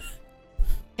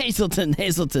 Hazelton.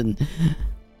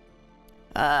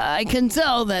 I can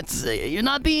tell that you're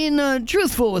not being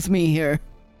truthful with me here.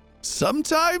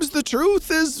 Sometimes the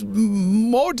truth is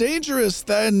more dangerous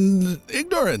than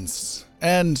ignorance.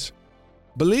 And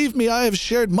believe me, I have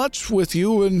shared much with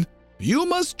you, and you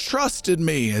must trust in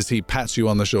me, as he pats you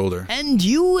on the shoulder. And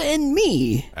you and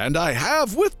me. And I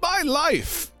have with my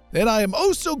life, and I am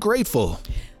oh so grateful.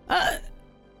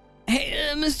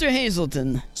 Hey, Mr.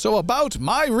 Hazelton. So about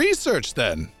my research,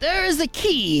 then. There is a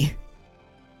key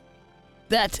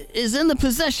that is in the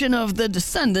possession of the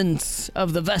descendants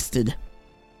of the Vested.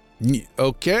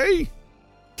 Okay.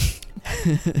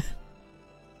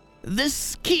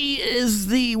 This key is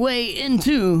the way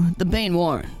into the Bane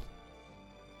Warren.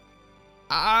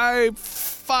 I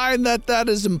find that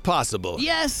is impossible.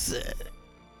 Yes,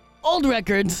 old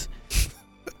records.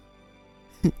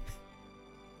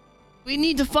 We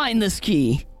need to find this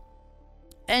key.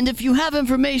 And if you have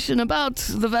information about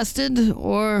the Vested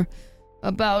or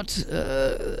about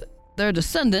their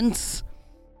descendants,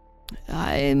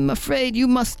 I'm afraid you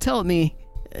must tell me.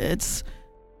 It's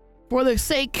for the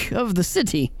sake of the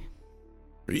city.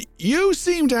 You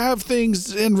seem to have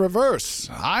things in reverse.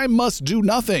 I must do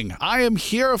nothing. I am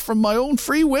here from my own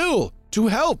free will to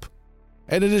help.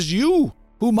 And it is you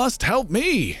who must help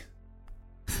me.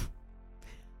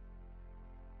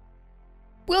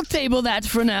 We'll table that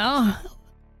for now.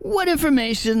 What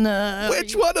information,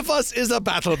 Which one of us is a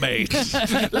battle mate?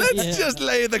 Let's just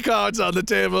lay the cards on the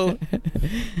table.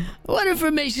 What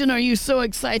information are you so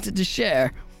excited to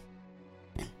share?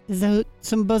 Is there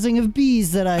some buzzing of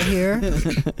bees that I hear?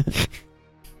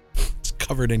 It's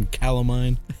covered in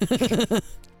calamine.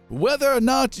 Whether or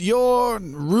not your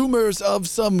rumors of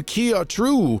some key are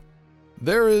true,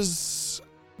 there is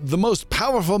the most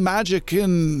powerful magic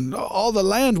in all the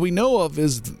land we know of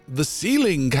is the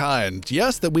sealing kind,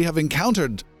 yes, that we have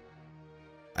encountered.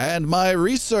 And my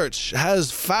research has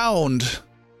found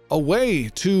a way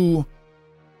to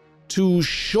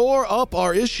shore up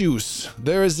our issues.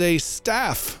 There is a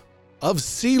staff of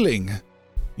sealing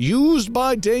used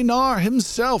by Danar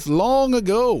himself long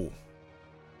ago.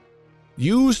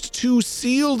 Used to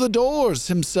seal the doors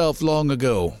himself long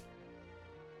ago.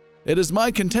 It is my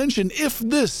contention, if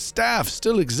this staff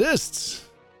still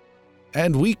exists,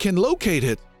 and we can locate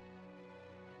it,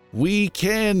 we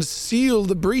can seal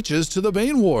the breaches to the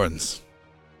Banewarrens.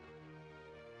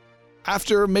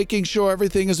 After making sure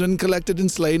everything has been collected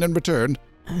and slain and returned.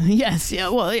 Yes,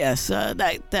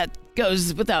 that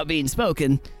goes without being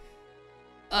spoken.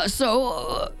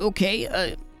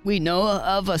 Okay, we know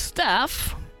of a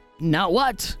staff. Now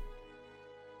what?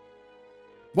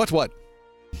 What?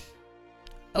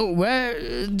 Oh,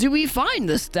 where do we find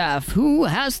the staff? Who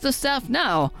has the staff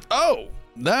now? Oh,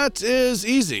 that is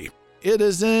easy. It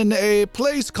is in a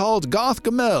place called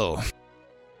Gothgamel.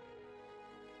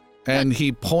 And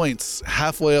he points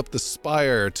halfway up the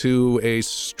spire to a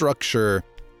structure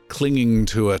clinging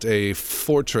to it, a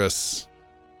fortress.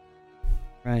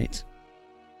 Right.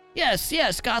 Yes,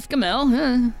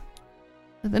 Gothgamel.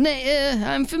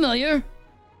 I'm familiar.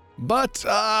 But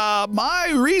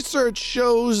my research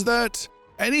shows that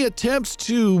any attempts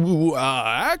to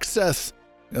access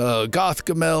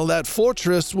Gothgamel, that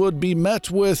fortress, would be met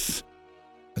with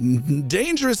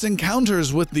dangerous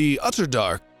encounters with the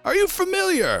Utterdark. Are you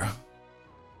familiar?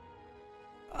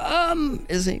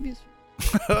 Is Avius?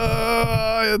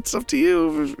 It's up to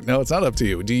you. No, it's not up to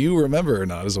you. Do you remember or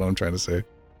not, is what I'm trying to say.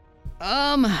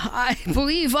 I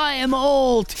believe I am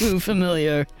all too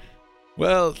familiar.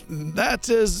 Well, that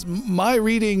is, my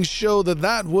readings show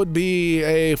that would be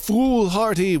a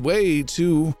foolhardy way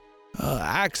to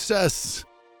access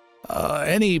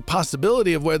any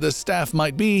possibility of where the staff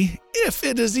might be, if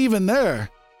it is even there.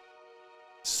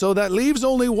 So that leaves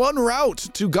only one route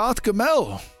to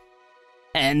Gothgamel.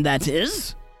 And that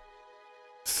is?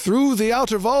 Through the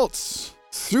outer vaults,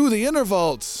 through the inner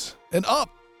vaults, and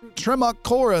up Tremok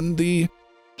Korin, the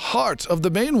heart of the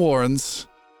Banewarrens,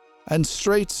 and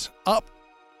straight up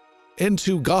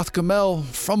into Gothgamel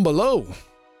from below.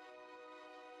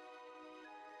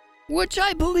 Which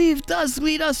I believe does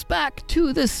lead us back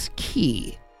to this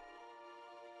key.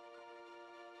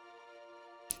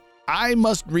 I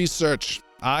must research.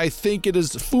 I think it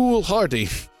is foolhardy.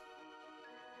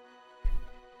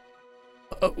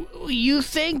 You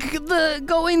think the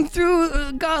going through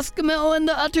Gothgamel and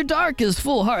the Utterdark is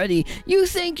foolhardy? You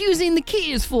think using the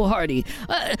key is foolhardy?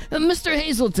 Mr.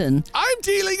 Hazelton. I'm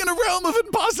dealing in a realm of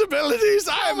impossibilities.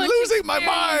 I'm losing my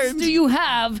mind. Do you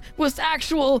have with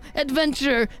actual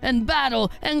adventure and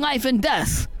battle and life and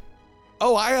death?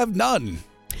 Oh, I have none.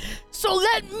 So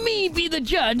let me be the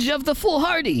judge of the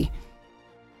foolhardy.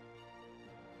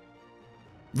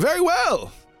 Very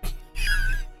well.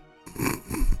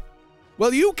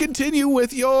 Well, you continue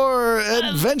with your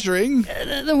adventuring.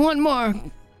 One more,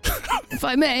 if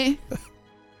I may.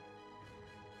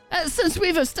 Since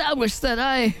we've established that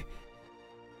I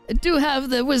do have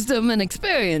the wisdom and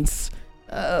experience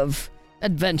of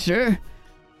adventure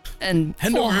and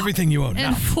Hand over everything you own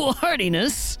and now.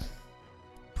 foolhardiness,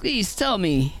 please tell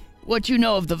me what you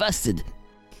know of the vested.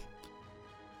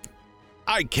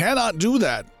 I cannot do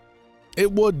that.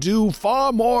 It would do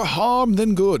far more harm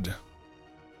than good.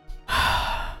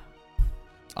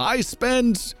 I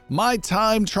spend my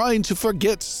time trying to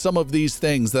forget some of these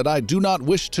things that I do not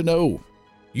wish to know.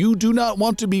 You do not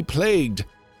want to be plagued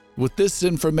with this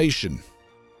information.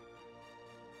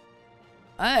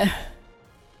 I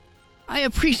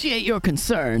appreciate your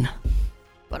concern,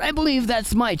 but I believe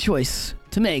that's my choice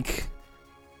to make,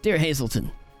 dear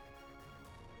Hazelton.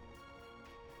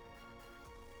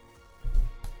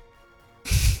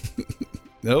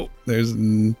 Nope,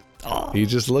 he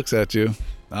just looks at you.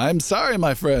 I'm sorry,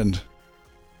 my friend.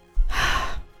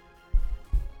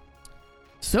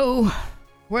 So,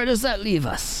 where does that leave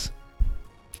us?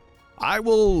 I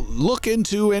will look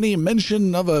into any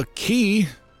mention of a key,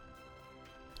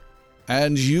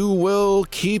 and you will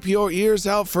keep your ears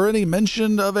out for any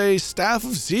mention of a staff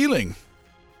of sealing.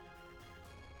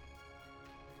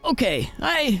 Okay,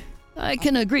 I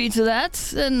can agree to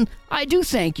that, and I do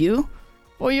thank you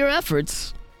for your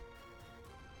efforts.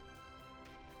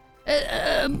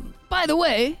 By the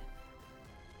way,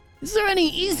 is there any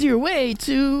easier way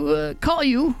to call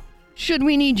you should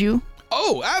we need you?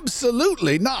 Oh,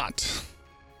 absolutely not.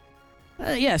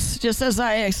 Yes, just as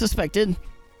I suspected.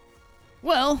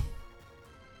 Well,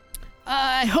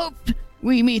 I hope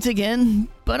we meet again,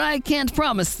 but I can't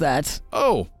promise that.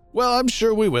 Oh, well, I'm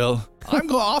sure we will. I'm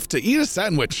going off to eat a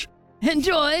sandwich.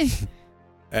 Enjoy.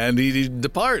 And he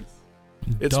departs.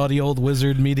 It's Dotty old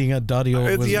wizard meeting a dotty old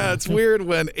wizard. Yeah, it's weird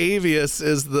when Avius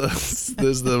is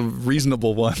the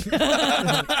reasonable one.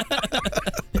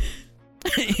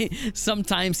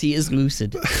 Sometimes he is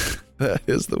lucid. That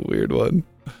is the weird one.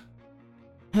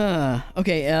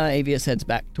 Okay, Avius heads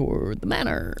back toward the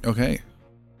manor. Okay.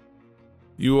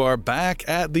 You are back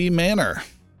at the manor.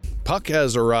 Puck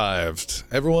has arrived.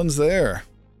 Everyone's there.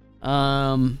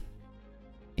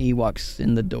 He walks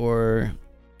in the door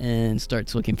and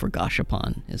starts looking for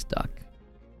Gashapon, his duck.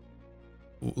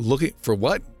 Looking for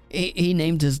what? He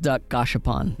named his duck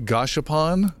Gashapon.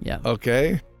 Gashapon? Yeah.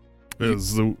 Okay.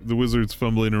 As the wizard's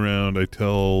fumbling around, I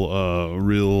tell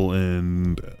Rill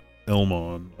and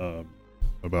Elmon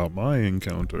about my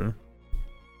encounter.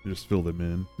 Just fill them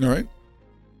in. All right.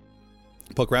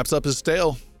 Puck wraps up his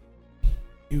tale.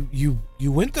 You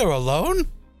went there alone?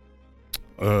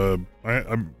 I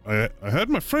had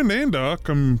my friend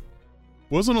Andok.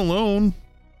 Wasn't alone.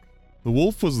 The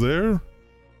wolf was there.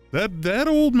 That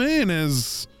old man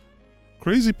has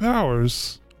crazy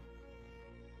powers.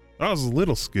 I was a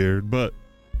little scared, but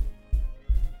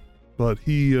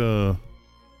he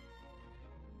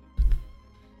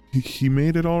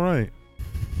made it all right.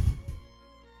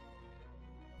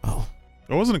 Oh,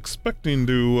 I wasn't expecting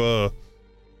to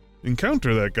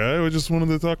encounter that guy. I just wanted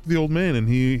to talk to the old man, and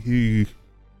he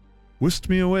whisked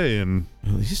me away. And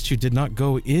at least you did not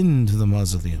go into the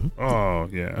mausoleum. oh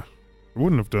yeah, I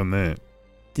wouldn't have done that.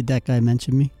 Did that guy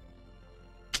mention me?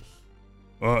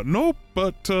 Nope,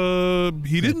 but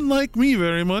he didn't like me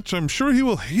very much. I'm sure he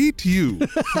will hate you.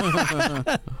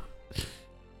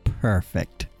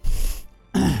 Perfect.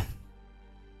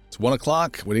 It's 1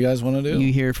 o'clock. What do you guys want to do?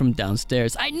 You hear from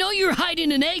downstairs, I know you're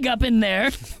hiding an egg up in there.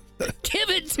 Give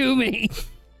it to me.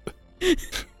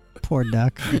 Poor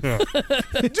duck. Do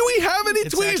we have any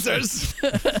It's tweezers?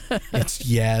 It's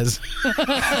Yaz.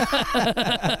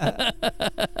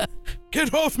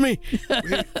 Get off me!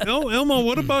 Elmo,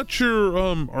 what about your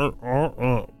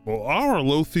our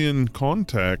Lothian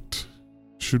contact?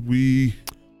 Should we?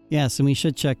 Yes, and we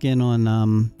should check in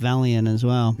on Valiant as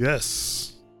well. Yes.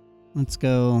 Let's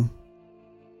go.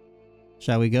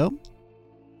 Shall we go?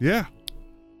 Yeah.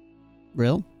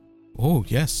 Rill? Oh,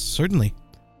 yes, certainly.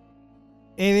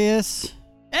 Avius,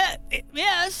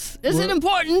 Yes, is it We're-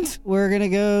 important? we're going to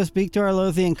go speak to our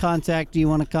Lothian contact. Do you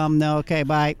want to come? No? Okay,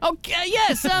 bye. Okay,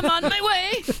 yes, I'm on my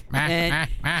way. And,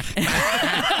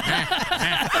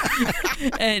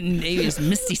 and Avius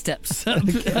misty steps up,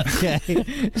 Okay.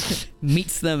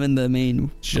 meets them in the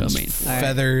main domain.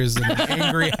 Feathers and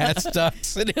angry hat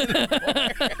ducks.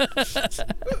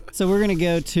 So we're going to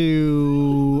go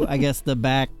to, I guess, the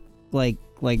back, like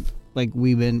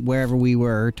we've been, wherever we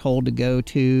were told to go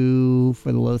to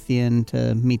for the Lothian,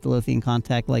 to meet the Lothian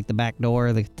contact, like the back door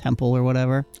of the temple or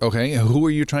whatever. Okay, who are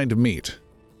you trying to meet?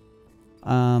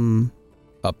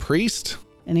 A priest?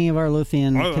 Any of our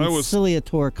Lothian I was-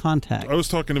 conciliator contacts. I was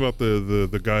talking about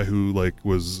the guy who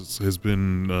has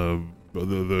been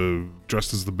the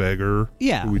dressed as the beggar.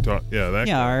 Yeah. Who we talked. Yeah, that.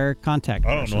 Yeah, guy. our contact.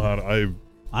 I don't know how to.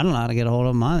 I don't know how to get a hold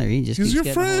of him either. He just He's keeps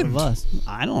your getting a hold of friend. us.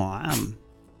 I don't.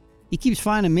 He keeps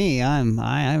finding me. I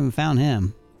haven't found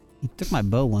him. He took my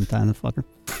bow one time, the fucker.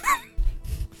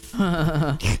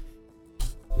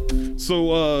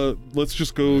 So let's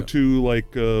just go to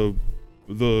like the.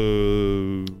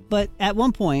 But at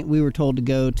one point, we were told to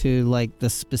go to like the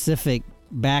specific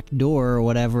back door or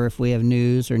whatever if we have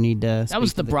news or need to. That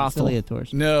was speak to the brothel.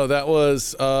 conciliators. No, that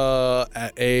was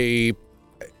a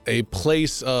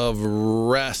place of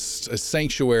rest, a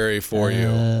sanctuary for you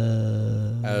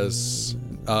as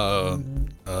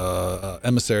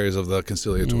emissaries of the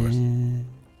conciliators.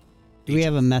 Do we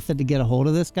have a method to get a hold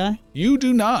of this guy? You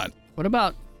do not. What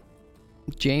about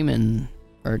Jamin?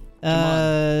 Or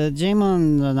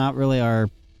Jamon's not really our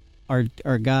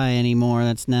guy anymore.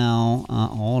 That's now.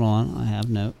 Hold on, I have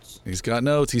notes. He's got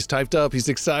notes. He's typed up. He's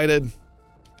excited.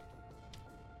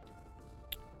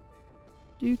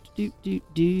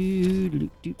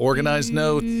 Organized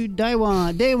notes.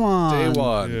 Daywan. Day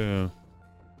one. Yeah.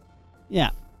 Yeah,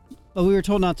 but we were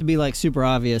told not to be like super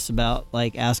obvious about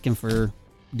like asking for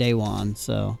Daywan.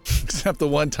 So, Except the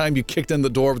one time you kicked in the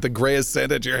door with the grayest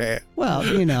scent at your hand.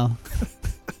 well,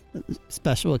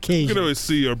 special We occasion. could always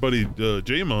see our buddy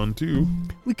Jaemon too.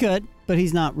 We could, but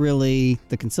he's not really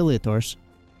the conciliators.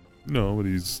 No, but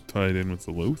he's tied in with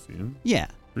the Lothian Yeah,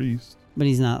 priest. but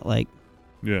he's not like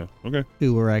Yeah. Okay.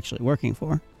 who we're actually working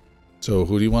for. So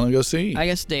who do you want to go see? I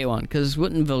guess day one, because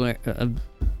wouldn't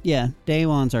Yeah,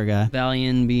 Daywan's our guy.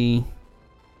 Valiant be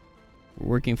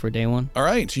working for day one? All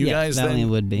right, you Yeah, guys Valiant then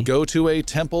would be. go to a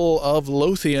temple of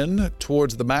Lothian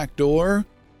towards the back door.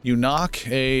 You knock.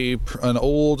 An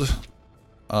old,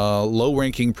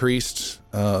 low-ranking priest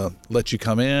lets you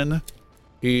come in.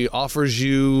 He offers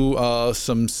you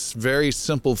some very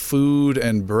simple food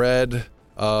and bread.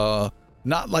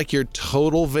 Not like your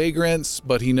total vagrants,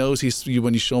 but he knows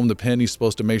when you show him the pen, he's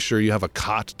supposed to make sure you have a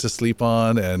cot to sleep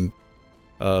on and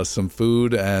some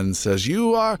food, and says,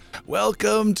 "You are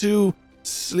welcome to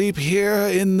sleep here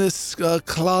in this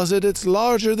closet. It's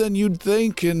larger than you'd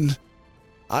think, and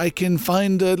I can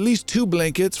find at least 2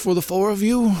 blankets for the 4 of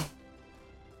you.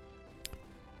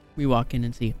 We walk in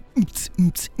and see oops,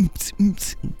 oops, oops,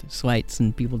 oops. There's lights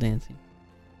and people dancing.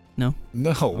 No,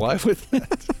 why would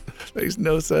that? Makes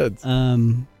no sense.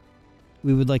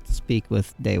 We would like to speak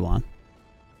with Daewon.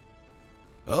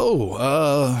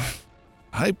 Oh,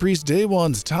 High Priest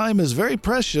Daewon's time is very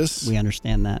precious. We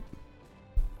understand that.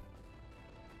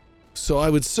 So I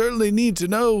would certainly need to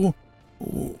know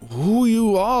who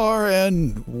you are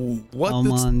and what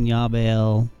Elmon,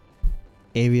 Yabel,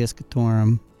 Avius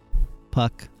Catorum,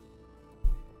 Puck.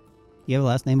 You have a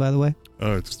last name, by the way?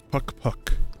 It's Puck.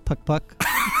 Puck.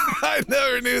 I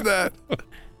never knew that.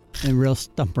 And Real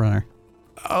Stump Runner.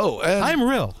 Oh, and I'm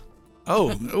real.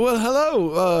 oh, well,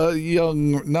 hello,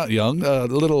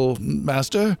 little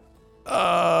master.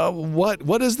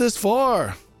 What is this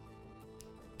for?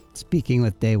 Speaking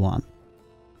with Daewon.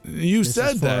 You This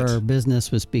said is for that.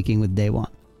 business with speaking with Daewon.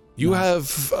 You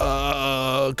have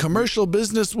commercial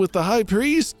business with the High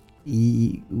Priest?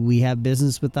 We have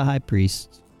business with the High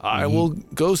Priest. I will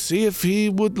go see if he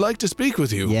would like to speak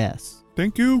with you. Yes.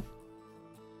 Thank you.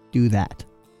 Do that.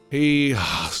 He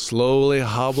slowly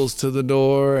hobbles to the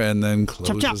door and then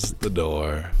closes the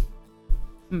door.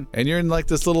 And you're in like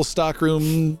this little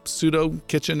stockroom pseudo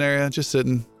kitchen area, just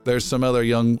sitting. There's some other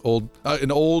an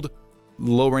old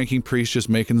low-ranking priest just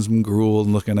making some gruel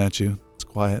and looking at you. It's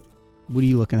quiet. What are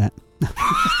you looking at?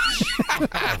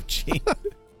 Gee.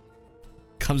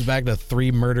 Comes back to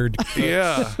 3 murdered.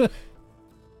 Yeah.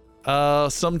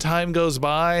 Some time goes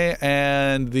by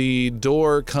and the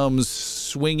door comes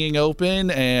swinging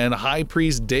open and High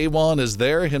Priest Daewon is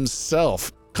there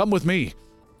himself. Come with me.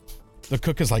 The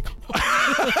cook is like,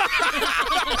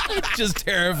 just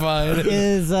terrified.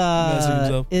 Is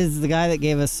himself. the guy that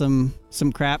gave us some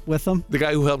crap with him? The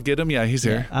guy who helped get him, yeah, he's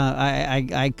here.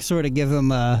 I sort of give him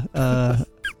the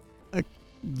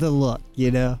look,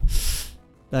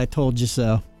 I told you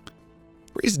so.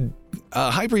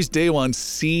 High Priest Daewon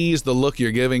sees the look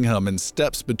you're giving him and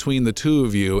steps between the two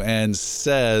of you and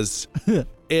says,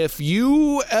 if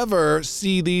you ever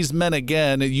see these men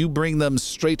again, you bring them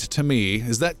straight to me.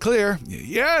 Is that clear?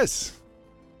 Yes.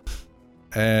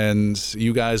 And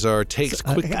you guys are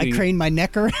quickly. I crane my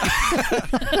neck around.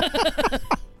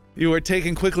 You are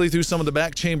taken quickly through some of the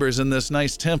back chambers in this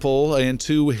nice temple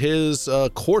into his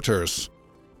quarters.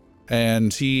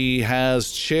 And he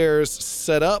has chairs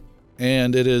set up,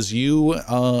 and it is you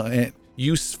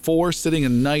 4 sitting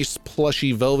in nice,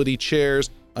 plushy, velvety chairs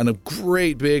on a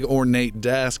great big ornate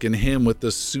desk, and him with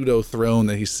this pseudo throne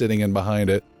that he's sitting in behind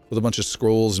it with a bunch of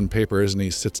scrolls and papers, and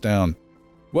he sits down.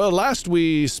 Well, last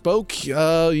we spoke,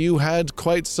 you had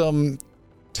quite some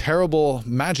terrible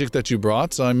magic that you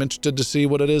brought, so I'm interested to see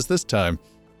what it is this time.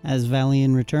 Has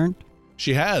Valian returned?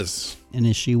 She has. And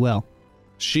is she well?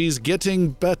 She's getting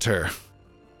better.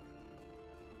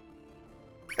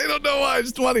 I don't know why,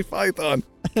 just Monty Python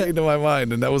came to my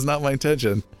mind, and that was not my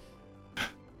intention.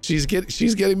 She's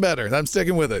getting better. I'm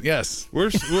sticking with it. Yes.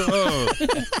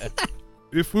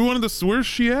 If we wanted to, where's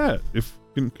she at?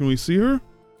 Can we see her?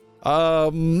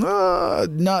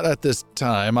 Not at this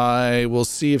time. I will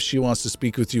see if she wants to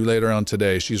speak with you later on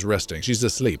today. She's resting. She's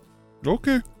asleep.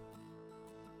 Okay.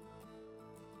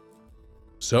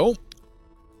 So?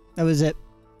 That was it.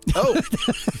 Oh.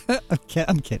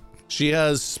 I'm kidding. She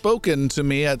has spoken to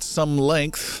me at some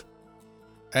length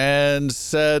and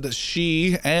said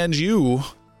she and you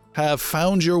have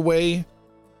found your way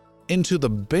into the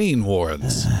Bane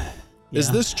Warrens. Is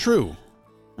this true?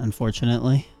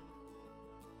 Unfortunately.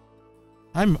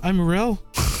 I'm real.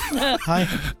 Hi.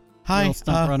 Real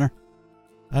Stump Runner.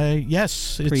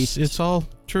 Yes, Priest. it's all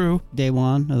true.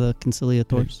 Daewon of the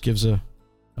Conciliators. Gives a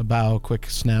bow, quick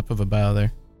snap of a bow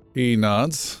there. He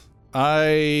nods.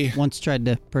 I Once tried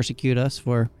to persecute us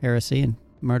for heresy and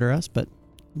murder us, but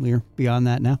we're beyond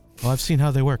that now. Well, I've seen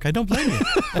how they work. I don't blame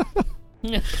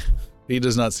you. He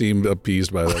does not seem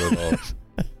appeased by that at all.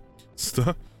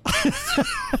 Stop.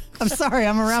 I'm sorry,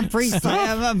 I'm around priests.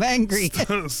 I'm angry.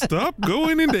 Stop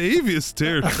going into Avius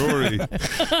territory.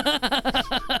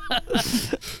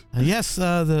 Yes,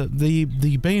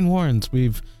 the Bane Warrens.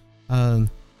 We've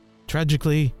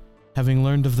tragically, having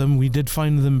learned of them, we did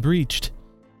find them breached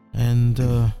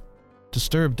and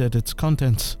disturbed at its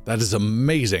contents. That is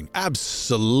amazing.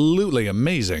 Absolutely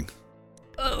amazing.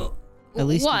 At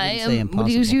least you why didn't say would you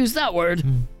impossible. use that word?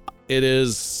 It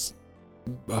is,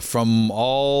 from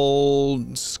all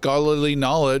scholarly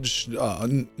knowledge,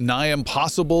 nigh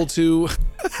impossible to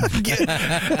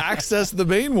access the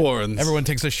Bane Warrens. Everyone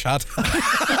takes a shot.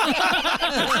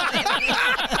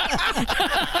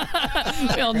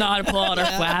 We all nod and pull out our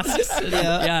flasks.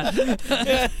 Yeah.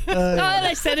 And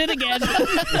I said it again.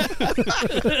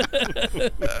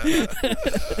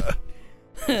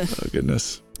 Oh,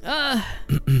 goodness.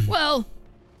 Well,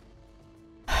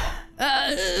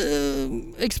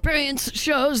 experience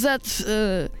shows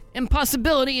that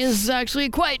impossibility is actually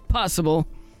quite possible.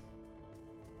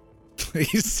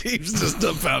 He seems just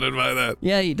dumbfounded by that.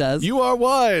 Yeah, he does. You are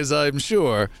wise, I'm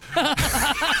sure.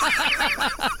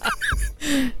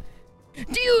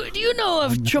 Do you know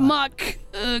of Tramak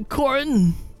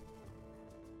Korin?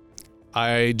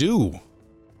 I do.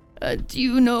 Do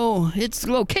you know its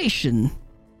location?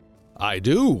 I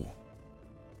do.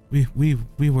 We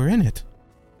were in it.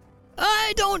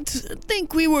 I don't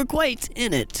think we were quite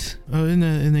in it.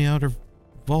 In the outer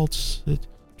vaults.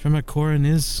 Tremacorin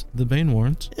is the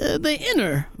Banewarrens. The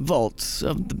inner vaults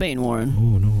of the Banewarren.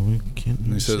 Oh no, we can't.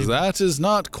 He says that is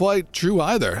not quite true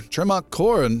either. Tremok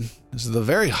Korin is the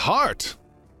very heart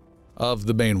of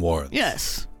the Banewarren.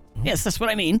 Yes. Yes, that's what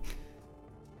I mean.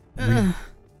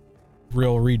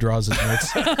 Real redraws his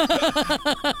notes.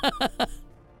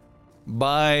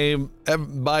 By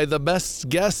the best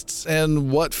guests and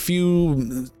what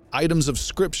few items of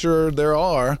scripture there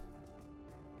are,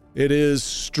 it is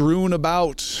strewn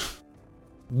about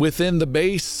within the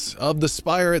base of the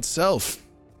spire itself.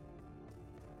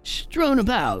 Strewn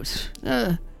about.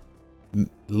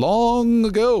 Long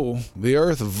ago, the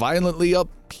earth violently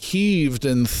upheaved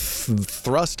and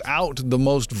thrust out the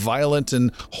most violent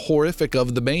and horrific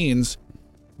of the Banes,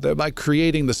 thereby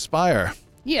creating the spire.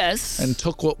 Yes. And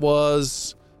took what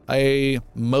was a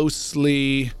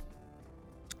mostly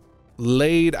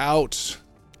laid out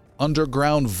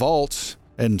underground vault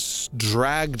and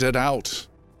dragged it out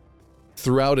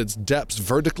throughout its depths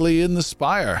vertically in the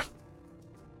spire.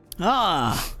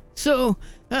 So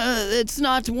it's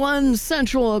not one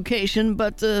central location,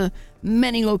 but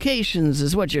many locations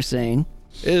is what you're saying.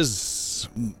 Is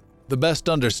the best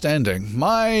understanding.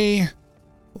 My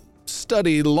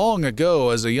study long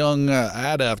ago as a young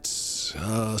adept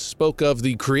spoke of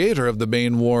the creator of the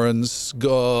Banewarrens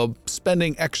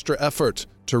spending extra effort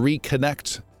to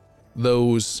reconnect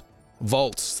those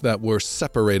vaults that were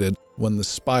separated when the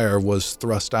spire was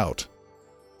thrust out.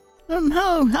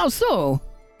 How so?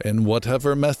 And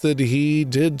whatever method he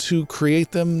did to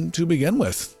create them to begin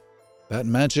with. That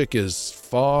magic is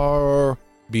far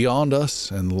beyond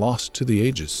us and lost to the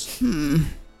ages.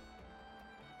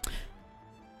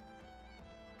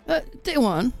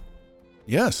 Daewon,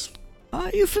 Yes. are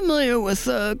you familiar with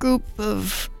a group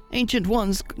of ancient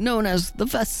ones known as the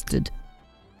Vested?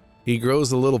 He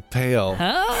grows a little pale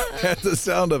at the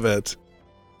sound of it.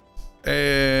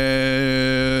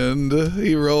 And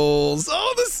he rolls,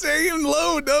 the same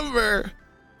low number.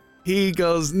 He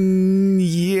goes,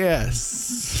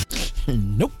 yes.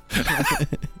 Nope.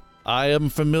 I am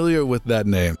familiar with that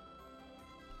name.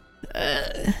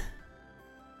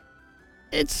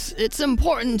 It's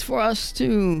important for us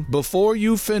to... Before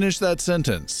you finish that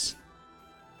sentence,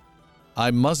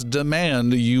 I must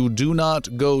demand you do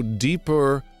not go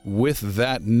deeper with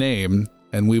that name,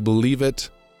 and we believe it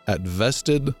at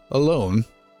Vested alone.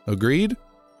 Agreed?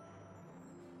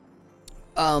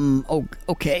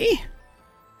 Okay.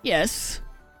 Yes.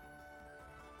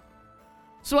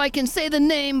 So I can say the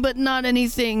name, but not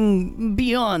anything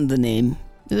beyond the name.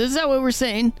 Is that what we're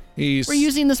saying? We're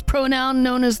using this pronoun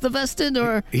known as the Vested,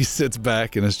 or... He sits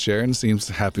back in his chair and seems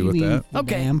happy with that.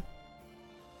 Okay. Damn.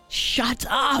 Shut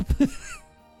up!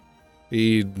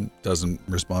 He doesn't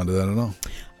respond to that at all.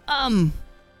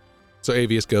 So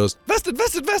Avius goes, Vested,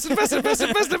 Vested, Vested, Vested,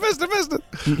 Vested, Vested, Vested, Vested.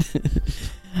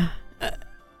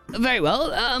 Very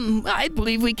well. I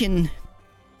believe we can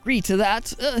agree to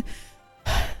that.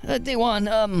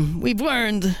 Daewon, we've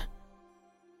learned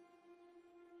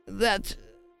that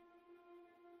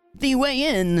the way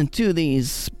in to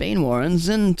these Banewarrens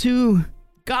and to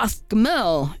Goth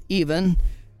Gamel even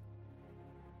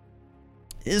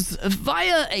is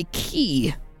via a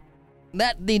key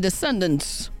that the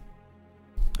descendants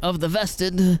of the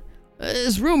Vested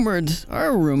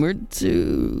are rumored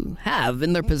to have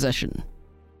in their possession.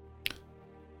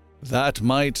 That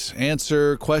might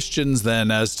answer questions then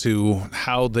as to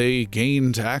how they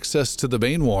gained access to the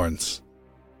Banewarrens.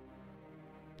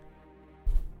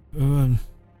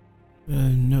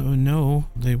 No,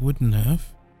 they wouldn't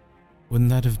have.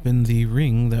 Wouldn't that have been the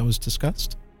ring that was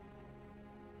discussed?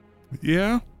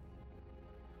 Yeah?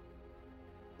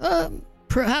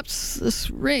 Perhaps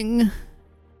this ring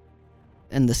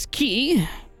and this key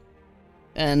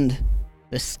and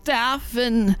the staff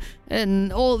and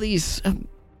all these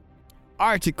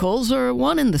articles are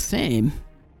one and the same.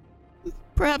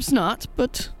 Perhaps not,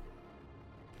 but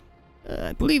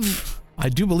I believe I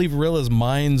do believe Rilla's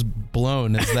mind's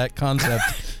blown as that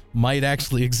concept might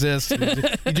actually exist.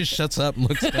 He just shuts up and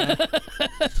looks down.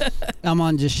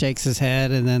 Amon just shakes his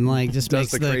head and then like just Does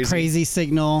makes the the crazy- crazy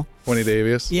signal. 20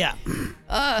 Davius. Yeah.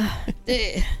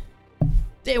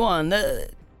 Day one, do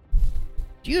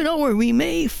you know where we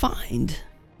may find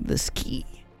this key?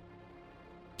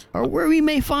 Or where we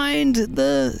may find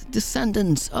the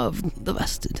descendants of the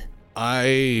vested?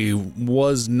 I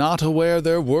was not aware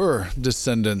there were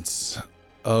descendants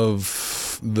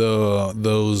of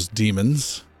those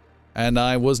demons, and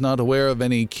I was not aware of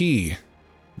any key.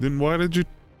 Then why did you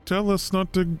tell us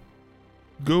not to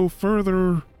go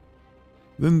further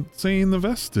than saying the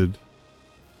vested?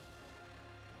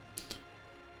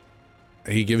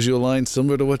 He gives you a line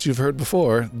similar to what you've heard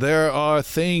before. There are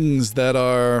things that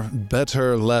are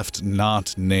better left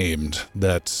not named,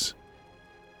 that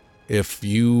if Do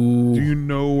you you...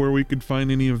 know where we could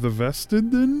find any of the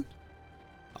vested then?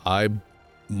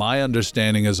 My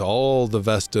understanding is all the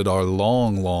vested are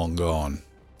long, long gone.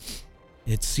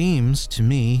 It seems to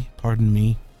me, pardon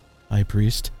me, High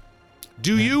Priest.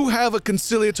 Do you have a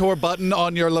conciliator button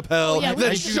on your lapel? Oh, yeah,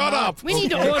 Then shut up! We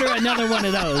need to order another one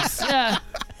of those. Yeah.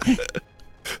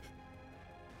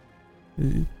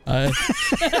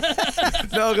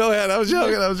 No, go ahead. I was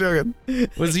joking.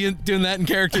 Was he doing that in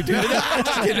character too?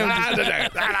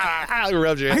 I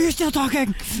rubbed your Are you still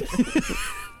talking?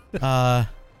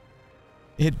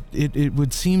 It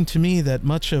would seem to me that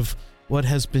much of what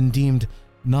has been deemed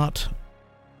not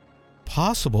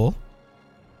possible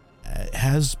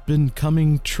has been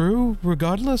coming true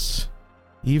regardless,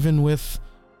 even with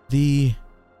the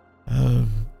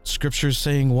scriptures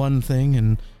saying one thing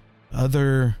and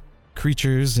other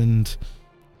creatures and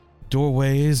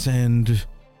doorways and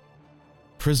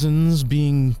prisons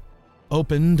being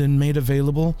opened and made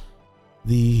available.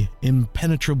 The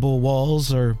impenetrable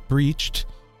walls are breached.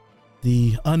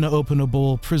 The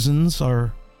unopenable prisons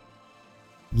are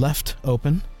left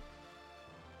open.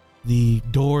 The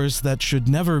doors that should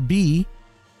never be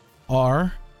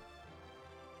are.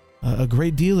 A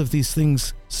great deal of these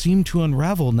things seem to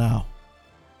unravel now.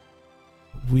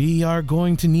 We are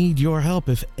going to need your help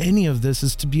if any of this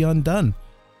is to be undone.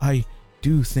 I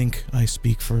do think I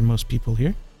speak for most people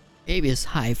here. Davius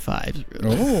high fives.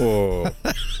 Really. Oh.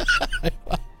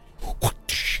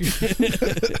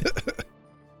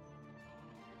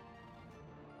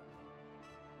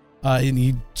 And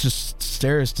he just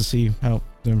stares to see how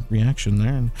the reaction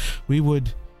there. And we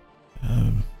would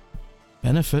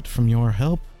benefit from your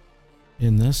help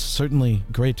in this. Certainly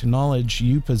great knowledge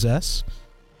you possess.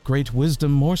 Great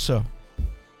wisdom more so.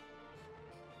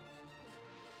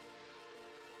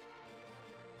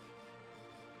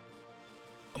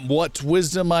 What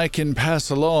wisdom I can pass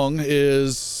along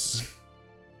is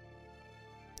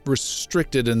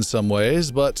restricted in some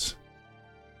ways, but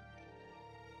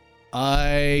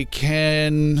I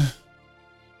can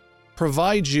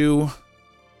provide you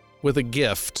with a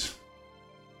gift.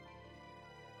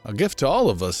 A gift to all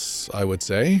of us, I would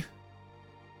say.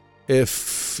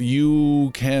 If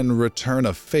you can return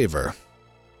a favor.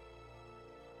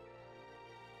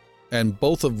 And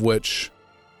both of which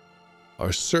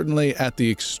are certainly at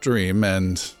the extreme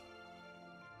and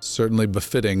certainly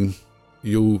befitting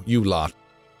you lot.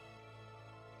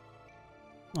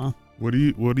 What do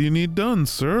you need done,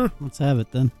 sir? Let's have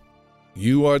it then.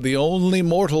 You are the only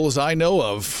mortals I know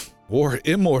of, or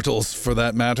immortals for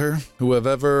that matter, who have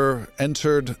ever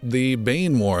entered the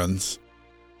Bane Warrens.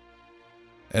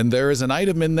 And there is an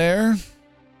item in there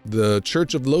the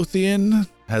Church of Lothian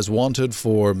has wanted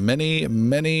for many,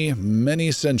 many,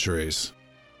 many centuries.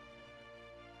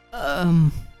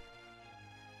 Well,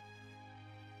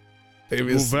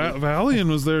 Valian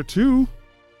was there too.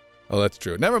 Oh, that's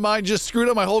true. Never mind, just screwed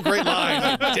up my whole great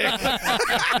line. Dick.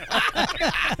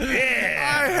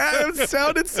 I had him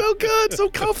sounded so good, so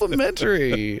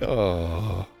complimentary.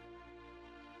 Oh.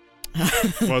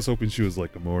 I was hoping she was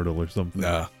like immortal or something.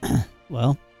 Nah.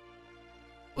 Well,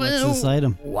 what's Well, this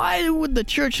item? why would the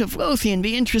Church of Lothian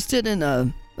be interested in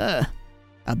a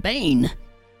bane?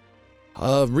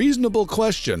 A reasonable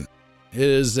question. It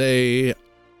is a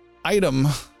item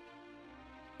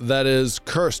that is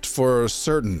cursed for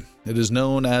certain. It is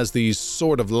known as the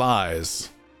Sword of Lies.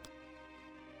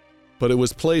 But it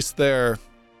was placed there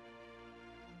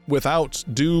without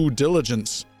due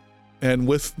diligence and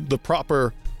with the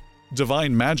proper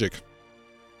divine magic.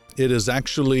 It has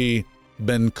actually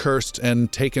been cursed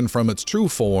and taken from its true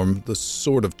form, the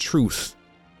Sword of Truth,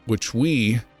 which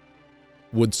we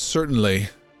would certainly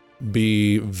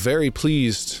be very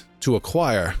pleased to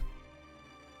acquire.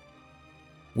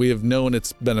 We have known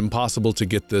it's been impossible to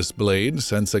get this blade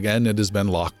since, again, it has been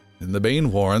locked in the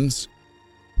Bane Warrens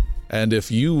And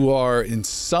if you are in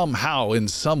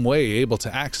some way able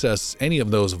to access any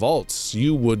of those vaults,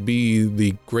 you would be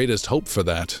the greatest hope for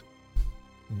that.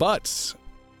 But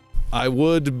I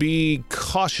would be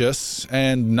cautious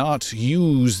and not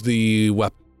use the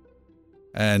weapon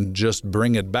and just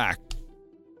bring it back,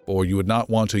 or you would not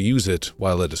want to use it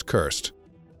while it is cursed.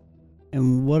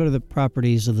 And what are the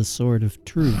properties of the Sword of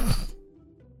Truth?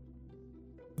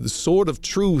 The Sword of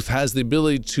Truth has the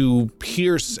ability to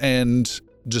pierce and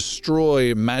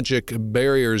destroy magic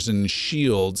barriers and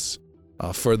shields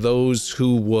for those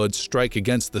who would strike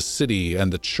against the city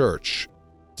and the church,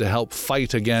 to help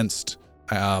fight against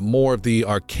more of the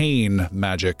arcane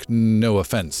magic. No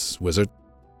offense, wizard.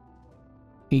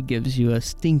 He gives you a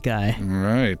stink eye.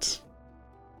 Right.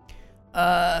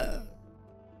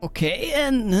 Okay,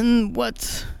 and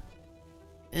what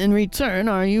in return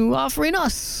are you offering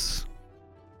us?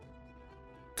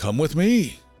 Come with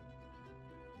me.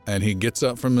 And he gets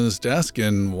up from his desk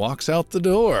and walks out the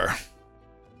door.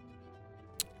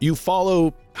 You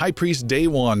follow High Priest Day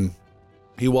One.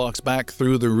 He walks back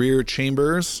through the rear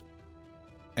chambers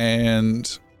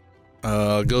and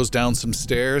goes down some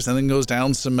stairs and then goes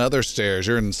down some other stairs.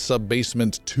 You're in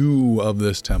sub-basement 2 of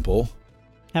this temple.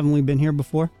 Haven't we been here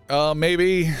before?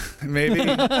 Maybe.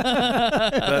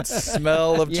 That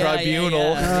smell of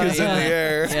tribunal is in the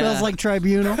air. Smells like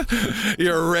tribunal.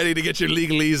 You're ready to get your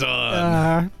legalese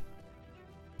on.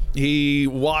 He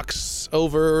walks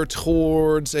over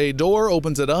towards a door,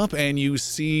 opens it up, and you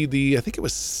see I think it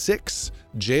was 6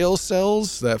 jail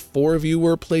cells that 4 of you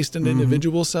were placed in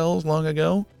individual cells long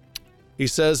ago. He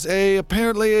says,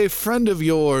 apparently a friend of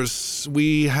yours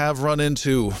we have run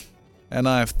into, and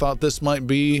I've thought this might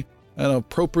be an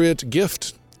appropriate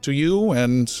gift to you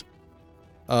and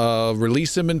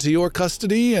release him into your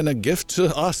custody and a gift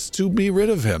to us to be rid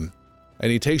of him.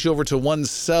 And he takes you over to one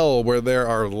cell where there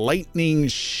are lightning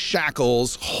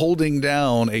shackles holding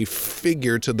down a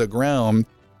figure to the ground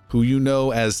who you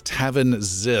know as Tavin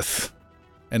Zith,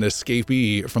 an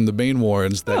escapee from the Bane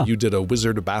Warrens that you did a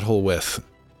wizard battle with.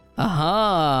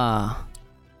 Aha.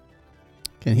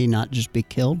 Can he not just be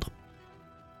killed?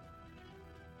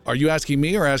 Are you asking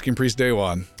me or asking Priest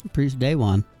Daywan? Priest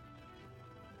Daywan.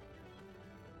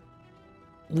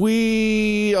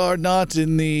 We are not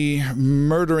in the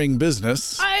murdering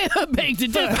business. I beg to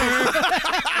differ.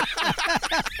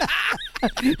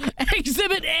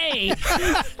 Exhibit A.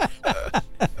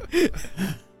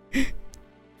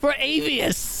 For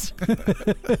Avius.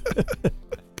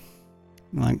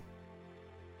 Like,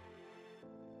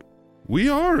 We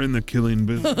are in the killing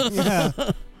business. yeah.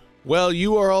 Well,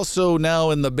 you are also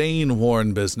now in the Bane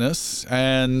Warren business,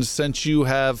 and since you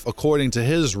have, according to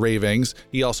his ravings,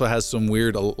 he also has some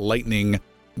weird lightning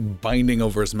binding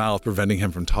over his mouth, preventing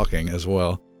him from talking as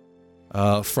well.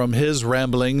 From his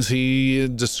ramblings, he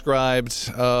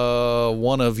described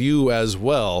one of you as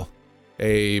well,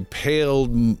 a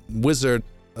pale wizard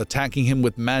attacking him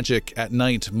with magic at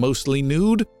night, mostly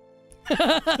nude. He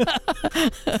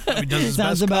does his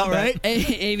Sounds best about combat. right.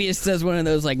 Avius does one of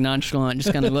those like nonchalant,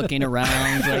 just kind of looking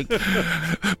around, like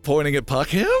Pointing at Puck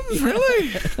him?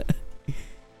 Really?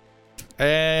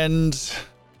 And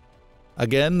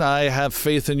again, I have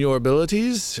faith in your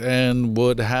abilities and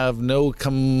would have no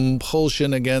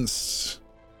compulsion against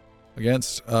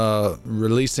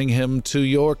releasing him to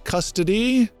your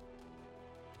custody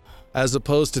as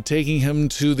opposed to taking him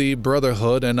to the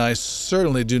Brotherhood, and I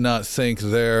certainly do not think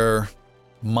their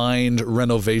mind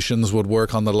renovations would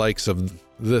work on the likes of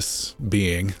this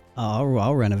being. Oh,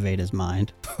 I'll renovate his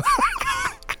mind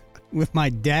with my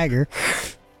dagger.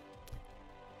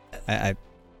 I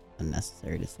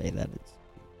unnecessary to say that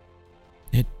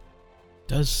it's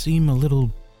Does seem a little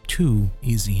too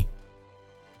easy,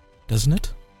 doesn't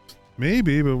it?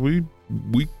 Maybe, but we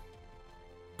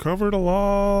covered a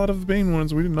lot of Bane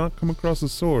ones. We did not come across a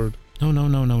sword.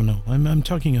 No. I'm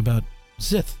talking about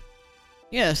Zith.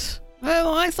 yes.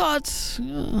 Well, I thought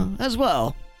as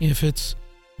well. If it's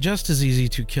just as easy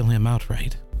to kill him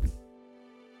outright,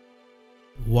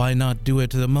 why not do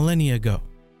it the millennia ago?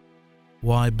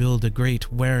 Why build a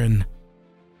great warren?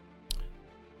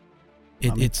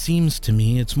 It seems to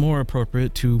me it's more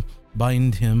appropriate to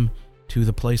bind him to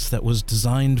the place that was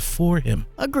designed for him.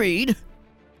 Agreed.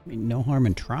 I mean, no harm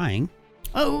in trying.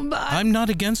 Oh, but I'm not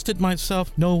against it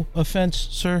myself. No offense,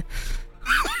 sir.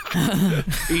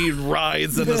 He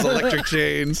rides in his electric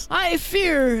chains. I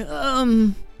fear,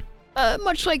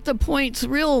 much like the point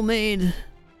Real made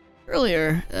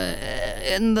earlier,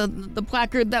 in the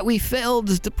placard that we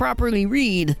failed to properly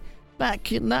read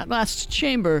back in that last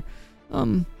chamber,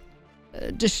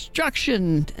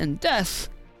 destruction and death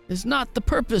is not the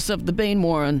purpose of the Bane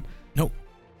Warren. No.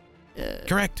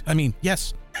 Correct. I mean,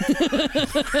 yes.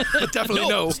 But definitely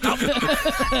no.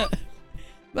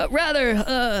 but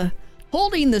rather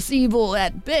holding this evil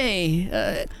at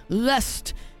bay,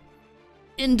 lest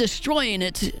in destroying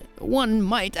it, one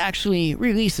might actually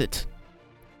release it.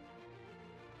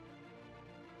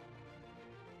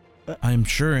 I'm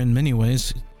sure in many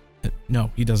ways.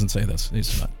 No, he doesn't say this.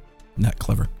 He's not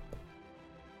clever.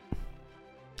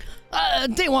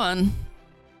 Daewon,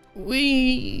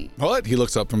 we... What? He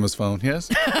looks up from his phone. Yes?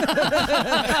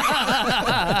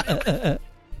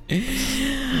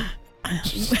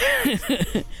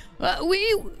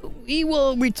 We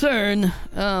will return.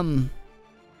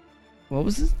 What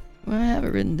was this? I have it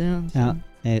written down. Yep.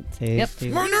 My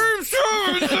name's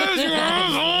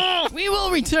Tavan. We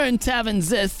will return Tavan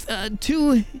Zith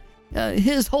to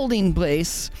his holding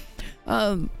place,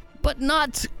 but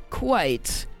not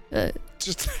quite.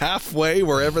 Just halfway,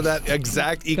 wherever that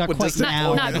exact equidistant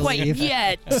now. Not quite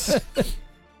yet.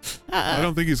 I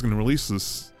don't think he's going to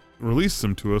release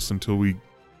them to us until we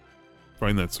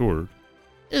find that sword.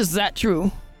 Is that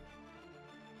true?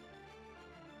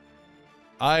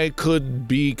 I could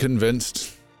be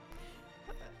convinced.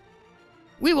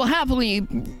 We will happily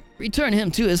return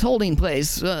him to his holding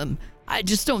place. I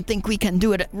just don't think we can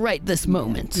do it right this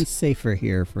moment. He's safer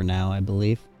here for now, I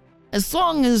believe. As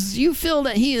long as you feel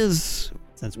that he is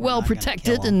Since we're well not gonna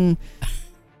protected kill him. and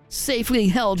safely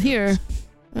held here,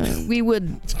 we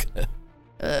would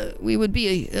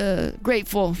be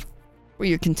grateful for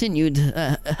your continued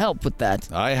help with that.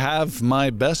 I have my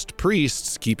best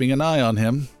priests keeping an eye on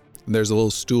him. There's a little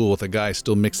stool with a guy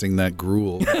still mixing that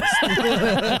gruel.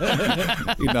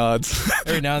 He nods.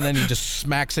 Every now and then he just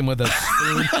smacks him with a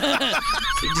spoon.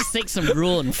 You just take some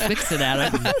gruel and fix it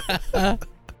at him.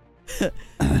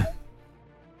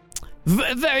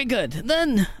 Very good.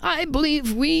 Then I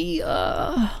believe we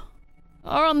are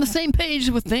on the same page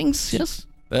with things, yes?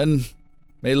 Then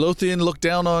may Lothian look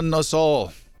down on us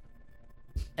all.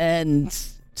 And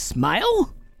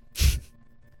smile?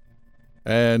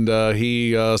 And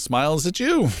he smiles at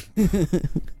you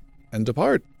and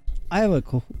depart. I have a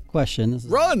question. This is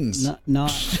Runs.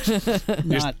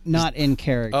 Not in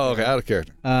character. Oh, okay, out of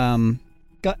character.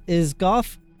 Is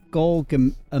Goth Gol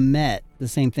Amet the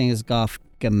same thing as Goth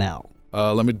Gamel?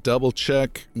 Let me double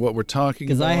check what we're talking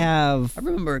about. Because I have I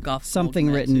remember Goth something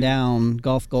written down,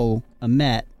 Goth Gol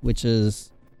Amet, which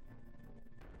is,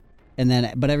 and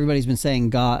then but everybody's been saying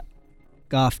Goth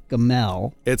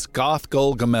Gamel. It's Goth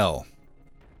Gul Gamel.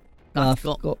 Goth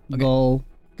Gol Gamel.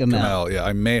 Gamel, yeah,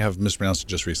 I may have mispronounced it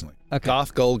just recently. Okay.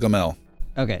 Goth Gul Gamel.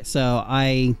 Okay, so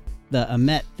the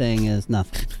Amet thing is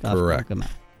nothing. Goth Correct. Gol Gamel.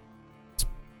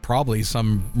 Probably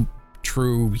some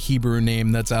true Hebrew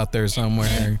name that's out there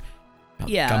somewhere.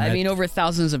 Yeah, I mean, over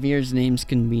thousands of years, names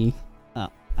can be,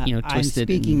 I'm twisted.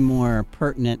 speaking more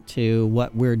pertinent to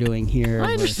what we're doing here.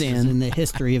 I versus understand. in the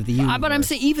history of the universe. But I'm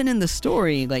saying, even in the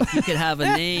story, like, you could have a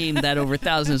name that over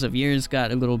thousands of years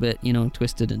got a little bit,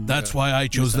 twisted. And That's why I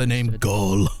chose the name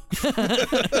Gol.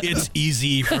 It's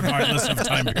easy regardless of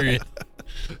time period.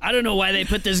 I don't know why they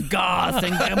put this goth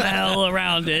and Gamel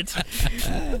around it.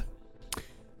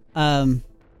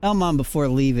 Elmon, before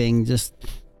leaving, just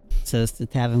says to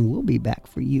Tavin, "We'll be back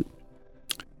for you."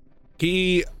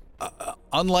 He,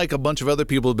 unlike a bunch of other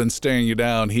people who've been staring you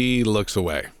down, he looks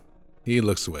away. He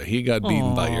looks away. He got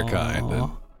beaten by your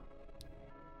kind.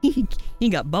 And He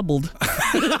got bubbled.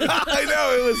 I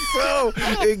know, it was so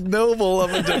ignoble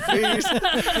of a defeat.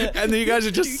 And then you guys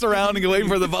are just surrounding and waiting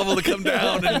for the bubble to come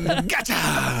down and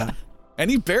gotcha! And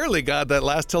he barely got that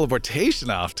last teleportation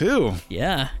off, too.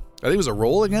 Yeah. I think it was a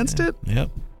roll against it. Yep.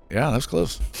 Yeah, that was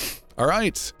close. All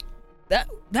right. That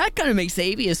kind of makes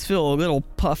Avius feel a little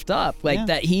puffed up, like Yeah.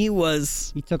 that he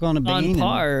was He took on a on Bane.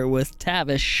 par with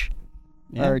Tavish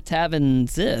Yeah. or Tavin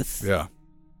Zith. Yeah.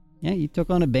 Yeah, you took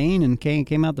on a Bane and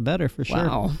came out the better for sure.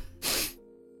 Wow.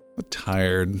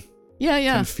 Tired,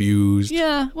 Yeah. confused.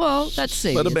 Yeah, well, that's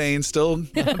safe. But a Bane still.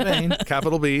 Bane.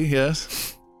 Capital B,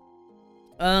 yes.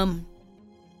 What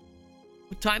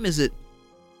time is it?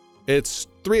 It's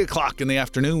 3:00 in the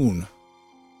afternoon.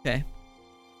 Okay.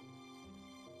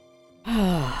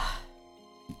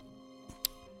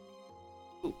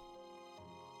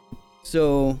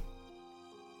 So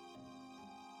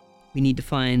we need to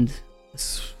find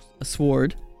a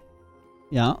sword.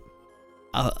 Yeah.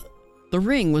 The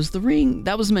ring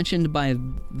that was mentioned by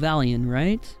Valian,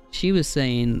 right? She was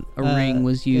saying a ring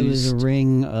was used It was a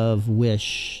ring of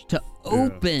wish to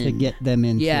open to get them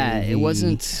into. Yeah, the, it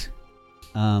wasn't.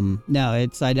 No,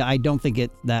 it's. I don't think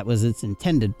that was its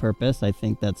intended purpose. I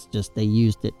think that's just they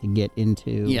used it to get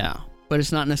into. Yeah, but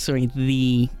it's not necessarily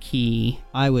the key.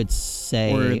 I would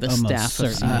say Or the almost staff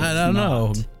of certainly I don't it's know.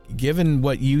 not. given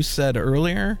what you said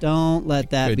earlier, Don't let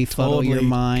that could befuddle your totally-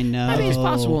 mind. No. I think it's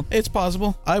possible. it's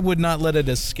possible. I would not let it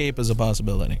escape as a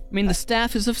possibility. I mean, the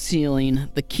staff is of sealing.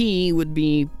 The key would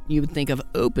be, you would think of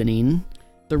opening.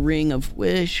 The ring of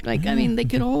wish. Like, I mean, they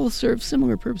could all serve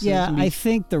similar purposes. Yeah, and be- I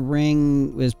think the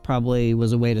ring was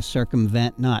a way to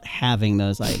circumvent not having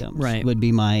those items. Right. Would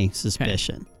be my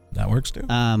suspicion. That works too.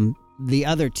 The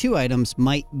other two items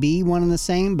might be one and the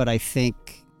same, but I think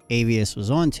Avius was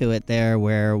onto it there,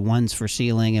 where one's for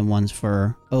sealing and one's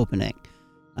for opening.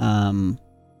 I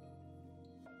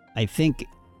think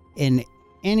in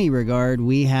any regard,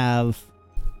 we have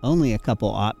only a couple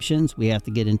options. We have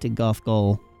to get into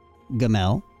Gothgol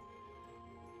Gamel,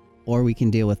 or we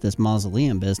can deal with this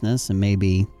mausoleum business, and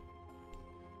maybe,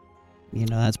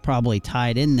 that's probably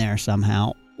tied in there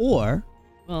somehow. Or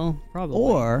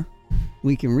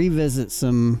we can revisit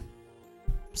some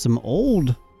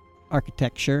old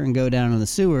architecture and go down in the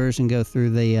sewers and go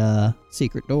through the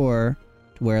secret door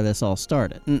to where this all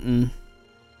started.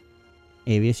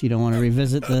 Avius, you don't want to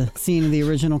revisit the scene of the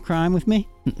original crime with me?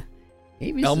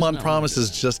 Avius Elmont is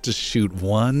promises just to shoot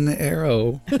one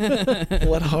arrow.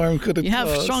 What harm could it You have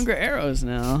cause? stronger arrows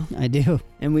now, I do.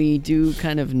 and we do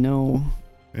kind of know.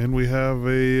 And we have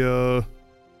a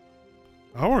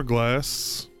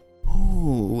hourglass.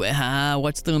 Ooh,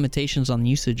 what's the limitations on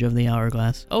usage of the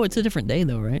hourglass? Oh, it's a different day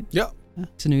though, right? Yeah.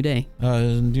 It's a new day,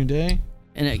 New day.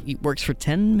 and it works for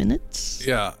 10 minutes.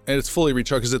 Yeah, and it's fully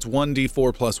recharged because it's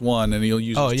 1d4 plus 1, and you'll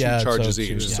use Oh, two yeah, charges so each.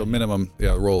 two, So yeah. minimum,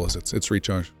 roll is it's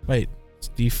recharged. Wait, it's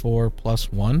D4 plus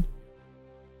 1.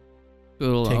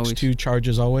 It'll Takes always- 2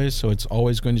 charges always, so it's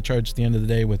always going to charge at the end of the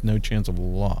day with no chance of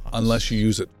loss. Unless you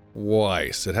use it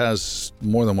twice. It has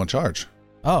more than one charge,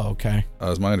 Oh, okay.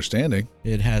 is my understanding.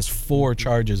 It has 4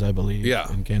 charges, I believe. Yeah,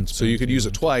 and can So you spend could use 2.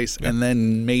 it twice and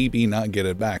then maybe not get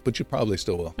it back, but you probably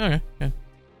still will. Okay.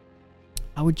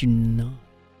 How would you not?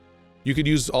 You could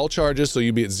use all charges, so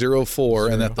you'd be at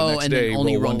 0-4, and at the Oh, next and then day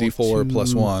only roll roll 1d4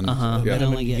 plus 1. Uh-huh. Yeah. I'd Minimum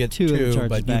only you get get 2 of the 2, charges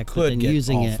but you back, could then get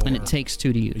using all it. 4. And it takes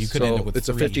 2 to use. You could end So up with it's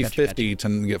a 3. 50-50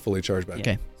 to get fully charged back.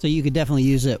 Okay. So you could definitely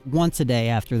use it once a day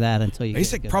after that until you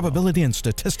Basic get a good probability and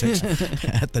statistics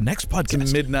at the next It's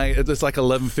podcast. midnight. It's like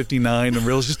 11:59, and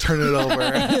Real's just turning it over.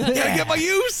 Gotta get my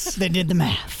use. roll. They did the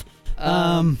math.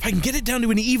 If I can get it down to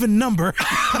an even number.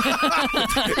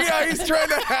 Yeah, he's trying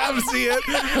to halvesy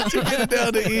it to get it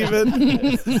down to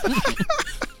even.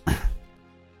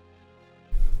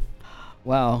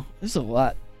 Wow, there's a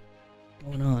lot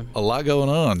going on. A lot going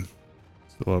on.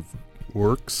 Still have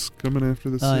orcs coming after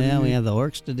the Oh city. yeah, we have the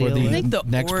orcs to For deal the with. think the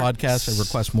next orcs- podcast, I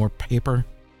request more paper.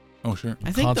 Oh, sure. I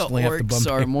think the Constantly have to bump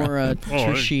orcs are paper. more a Oh, hey,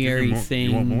 tertiary you want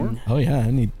thing. more? Oh yeah, I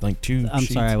need like 2 I'm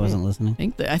sheets. sorry, I wasn't listening.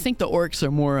 I think the orcs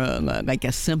are more like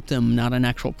a symptom, not an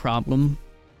actual problem.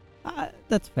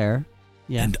 That's fair.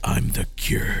 Yeah, And I'm the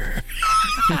cure.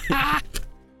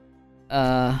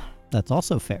 that's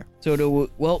also fair.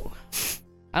 Well,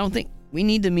 I don't think we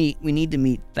need to meet. We need to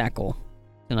meet Thackle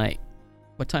tonight.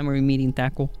 What time are we meeting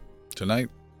Thackle? Tonight.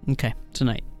 Okay,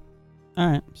 tonight. All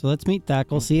right, so let's meet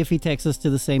Thackle. See if he takes us to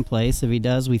the same place. If he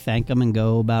does, we thank him and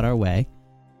go about our way.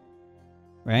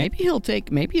 Right? Maybe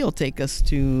he'll take us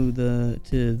to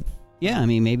Yeah, I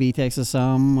mean, maybe he takes us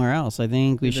somewhere else. I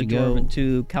think we the should go. Dwarven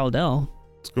to Caldel.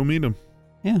 Let's go meet him.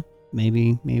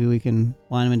 Maybe we can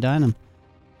wine him and dine him.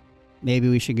 Maybe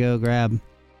we should go grab.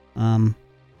 No.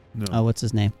 What's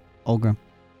his name? Olgrim.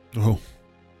 Oh.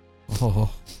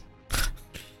 Oh,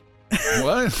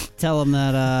 What? Tell him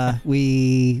that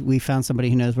we found somebody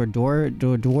who knows where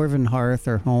Dwarven Hearth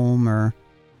or home or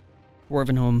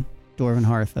Dwarven home. Dwarven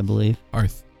Hearth, I believe.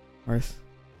 Arth.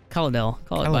 Caldel.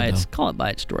 Call it by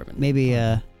its Dwarven.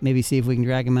 Maybe see if we can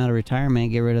drag him out of retirement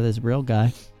and get rid of this real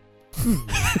guy.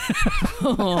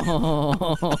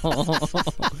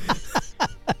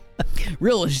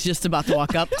 Real is just about to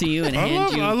walk up to you and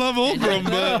hand you. I love Olgrim,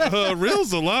 but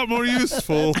Real's a lot more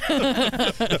useful.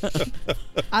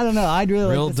 I don't know. I'd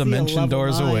really Real like to see a dimension level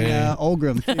doors 9, away.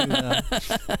 Olgrim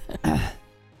too.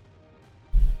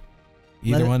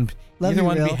 Either one love you, be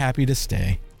Real. happy to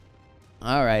stay.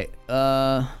 All right.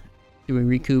 Do we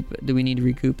recoup? Do we need to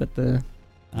recoup at the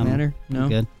manor? No.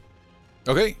 Good.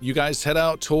 Okay, you guys head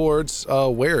out towards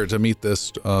where to meet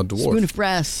this dwarf? Spoon of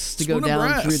brass to go Spoon of down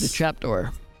brass. through the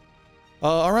trapdoor.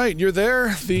 All right, you're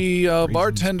there. The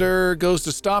bartender goes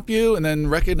to stop you and then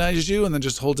recognizes you and then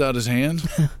just holds out his hand.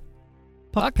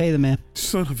 Puck, pay the man.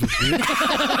 Son of a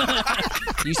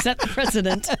bitch. You set the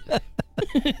precedent.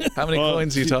 How many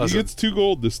coins he He tosses? gets 2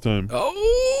 gold this time.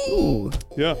 Oh!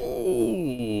 Yeah.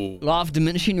 Oh. Law of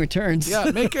diminishing returns.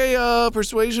 Yeah, make a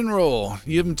persuasion roll.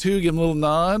 You give him 2, give him a little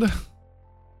nod.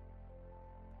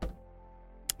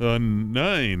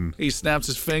 9. He snaps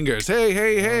his fingers.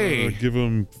 Hey. Give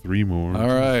him 3 more. All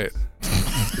right.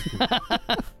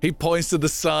 He points to the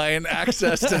sign,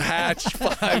 access to hatch,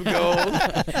 5 gold.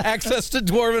 Access to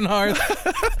Dwarven Hearth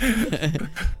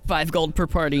 5 gold per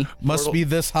party. must be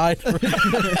this high.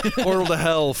 Portal to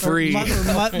hell, free.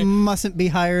 Mustn't be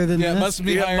higher than Yeah, this. must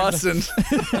be Yeah, higher. mustn't.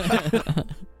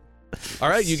 All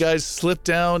right, you guys slip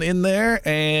down in there,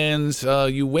 and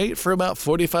you wait for about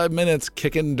 45 minutes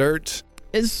kicking dirt.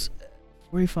 Is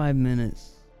 45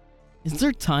 minutes. Is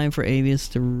there time for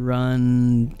Avius to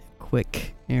run a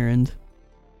quick errand?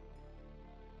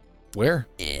 Where?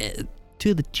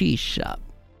 To the cheese shop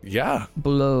Yeah.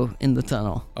 below in the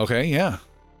tunnel. Okay, yeah.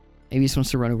 Avius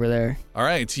wants to run over there. All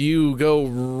right, you go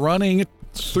running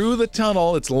through the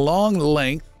tunnel. It's long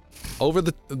length, over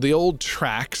the old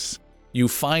tracks. You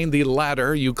find the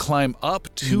ladder. You climb up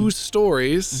 2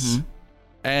 stories,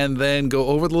 and then go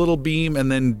over the little beam, and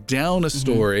then down a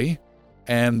story.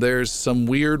 And there's some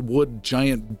weird wood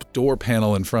giant door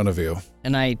panel in front of you.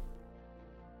 And I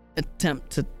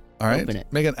attempt to All right, open it.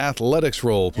 make an athletics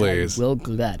roll, please. I will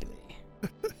gladly.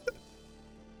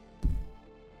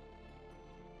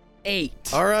 8.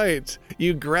 All right,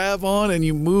 you grab on and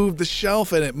you move the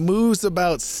shelf, and it moves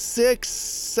about 6,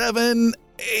 7,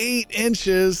 8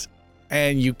 inches,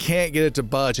 and you can't get it to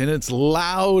budge, and it's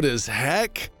loud as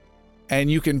heck. And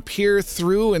you can peer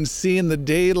through and see in the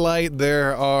daylight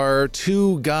there are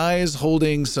 2 guys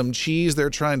holding some cheese they're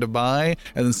trying to buy,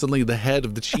 and then suddenly the head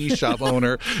of the cheese shop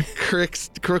owner crooks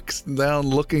down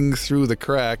looking through the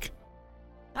crack.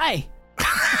 Hi.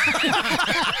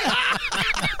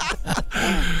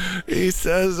 He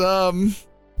says, hold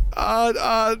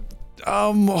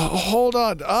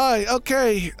on.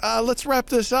 Okay, let's wrap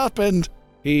this up. And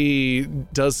he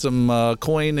does some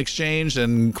coin exchange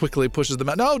and quickly pushes them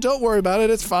out. No, don't worry about it.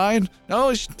 It's fine. No,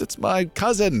 it's my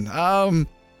cousin.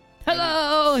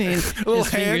 Hello. His Little hand.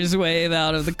 fingers wave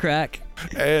out of the crack.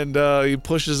 And he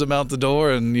pushes him out the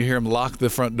door, and you hear him lock the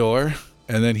front door.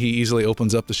 And then he easily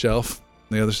opens up the shelf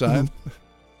on the other side.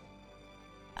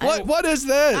 What is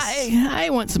this? I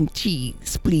want some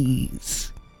cheese,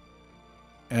 please.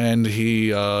 And he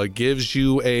gives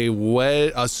you a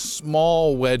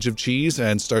small wedge of cheese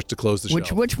and starts to close the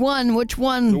shelf. Which one?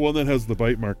 The one that has the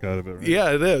bite mark out of it, right?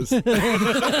 Yeah, it is.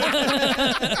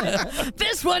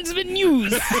 This one's been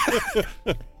used.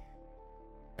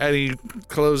 And he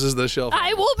closes the shelf.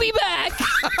 I will be back.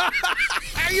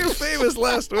 Your famous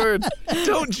last words.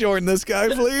 Don't join this guy,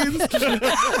 please. Don't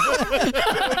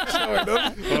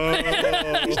join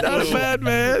him. He's not a bad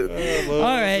man. All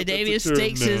right, Avius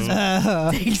takes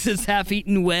his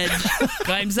half-eaten wedge,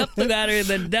 climbs up the ladder,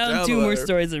 then down Down 2 the more ladder.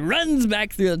 stories, and runs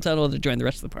back through the tunnel to join the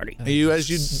rest of the party. As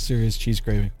you Serious cheese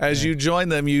craving. you join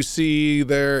them, you see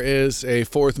there is a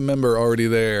 4th member already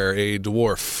there, a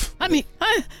dwarf. I mean,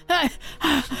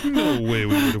 No way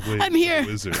we would have waited. I'm here. For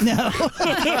the wizard. No.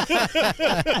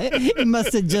 He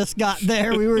must have just got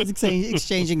there. We were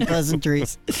exchanging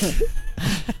pleasantries.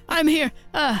 I'm here.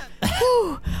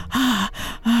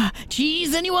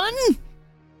 Cheese, anyone?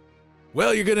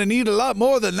 Well, you're going to need a lot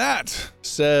more than that,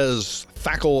 says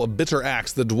Thackle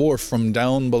Bitteraxe, the dwarf from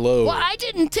down below. Well, I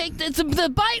didn't take this. The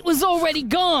bite was already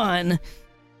gone.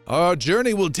 Our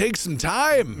journey will take some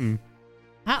time.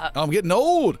 How? I'm getting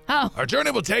old. How? Our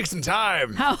journey will take some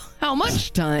time. How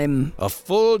much time? A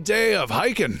full day of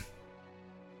hiking.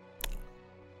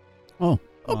 Oh.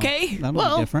 Okay, That'll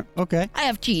well- be different. Okay. I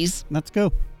have cheese. Let's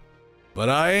go. But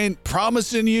I ain't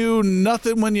promising you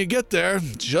nothing when you get there.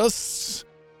 Just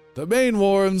the main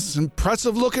warren's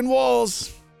impressive looking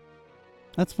walls.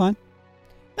 That's fine.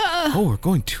 Oh, we're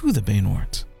going to the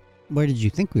Banewards. Where did you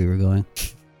think we were going?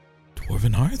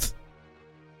 Dwarven Hearth?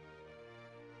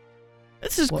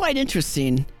 This is quite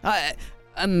interesting.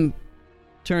 I'm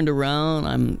turned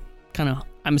around.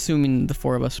 I'm assuming the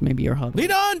 4 of us maybe are huddled.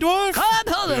 Lead on, dwarf!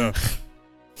 Hold on.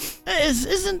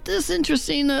 Isn't this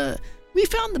interesting? We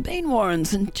found the Bane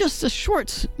Warrens in just a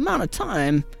short amount of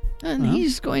time, and Well.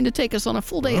 he's going to take us on a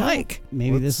full day hike.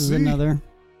 Maybe Let's this is see. another.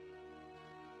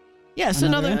 Yes,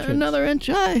 Another another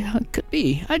entrance. could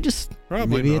be. I just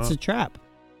Probably Maybe not. it's a trap.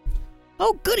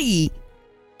 oh goody.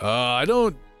 I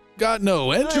don't got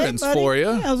no entrance Hey, buddy. for Hey,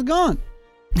 you. how's it going?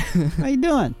 How you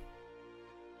doing?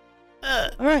 Uh,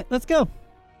 All right, let's go.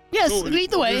 yes, So lead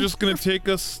the way. You're just gonna take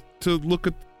us to look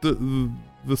at the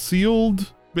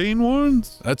sealed Bane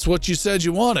Warrens? That's what you said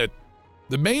you wanted.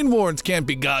 The main warrens can't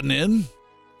be gotten in.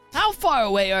 How far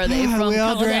away are they from We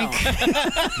all Caladel?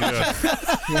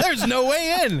 Yeah. There's no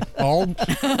way in. Oh,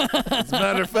 As a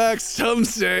matter of fact, some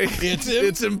say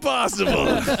it's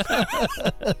impossible.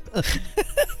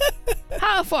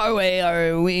 How far away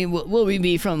are we? Will we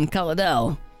be from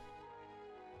Caladel?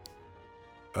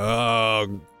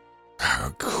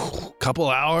 Couple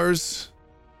hours.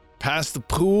 Past the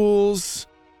pools.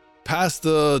 Past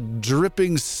the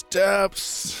dripping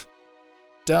steps.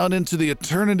 Down into the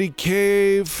Eternity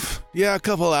Cave. Yeah, a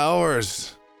couple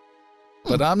hours.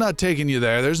 But I'm not taking you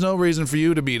there. There's no reason for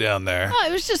you to be down there. I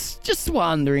was just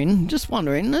wandering. Just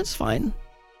wandering. That's fine.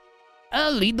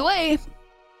 Lead the way.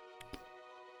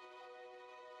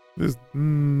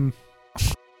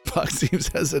 Puck seems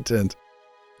hesitant.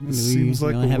 Do Seems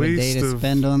like we a have a day waste to of-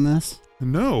 spend on this?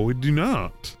 No, we do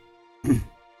not.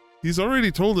 He's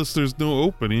already told us there's no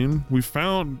opening. We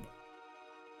found.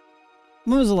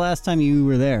 When was the last time you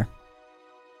were there?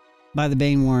 By the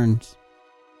Bane Warrens.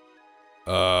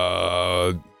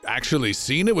 Actually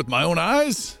seen it with my own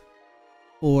eyes?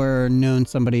 Or known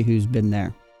somebody who's been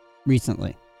there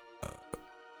recently?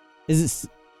 Is it?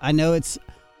 I know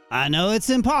it's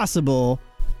impossible,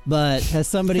 but has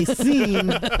somebody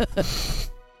seen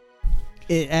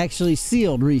it actually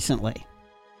sealed recently?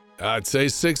 I'd say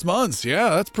 6 months. Yeah,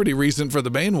 that's pretty recent for the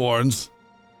Bane Warrens.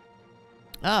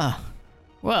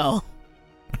 Well,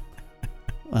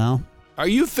 Well, Are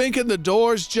you thinking the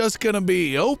door's just gonna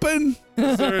be open?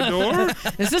 Is there a door?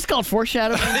 is this called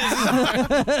foreshadowing?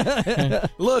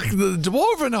 Look, the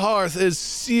Dwarven Hearth is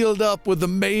sealed up with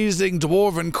amazing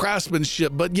Dwarven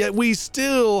craftsmanship, but yet we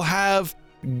still have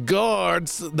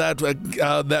guards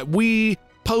that we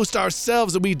post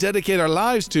ourselves and we dedicate our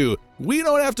lives to. We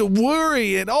don't have to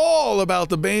worry at all about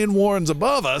the Bane Warrens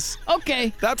above us.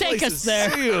 Okay, That take place us is there.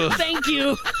 sealed. Thank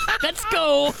you. Let's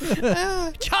go.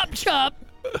 Chop, chop.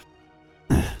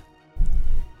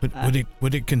 But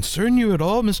would it concern you at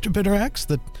all, Mr. Bitteraxe,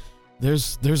 that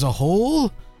there's a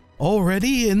hole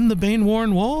already in the Bane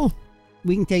Warren wall?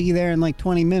 we can take you there in like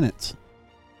 20 minutes.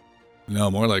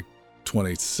 No, more like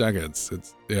 20 seconds.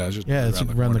 It's just It's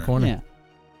around the corner. Yeah.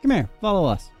 Come here, follow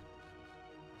us.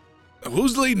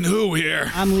 Who's leading who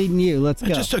here? I'm leading you. Let's go.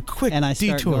 Just a quick and I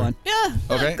start detour. going. Yeah,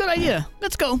 Okay. good idea.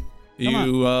 Let's go. You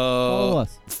Follow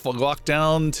us. walk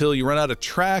down till you run out of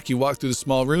track. You walk through the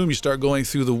small room. You start going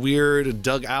through the weird,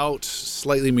 dug out,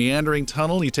 slightly meandering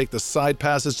tunnel. You take the side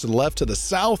passage to the left, to the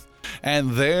south, and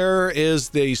there is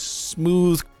the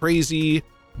smooth, crazy,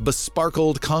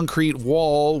 besparkled concrete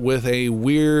wall with a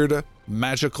weird,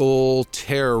 magical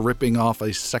tear ripping off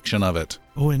a section of it.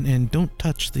 Oh, and don't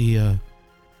touch the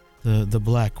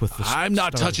black with the I'm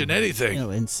not stars touching in it. anything. It'll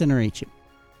incinerate you.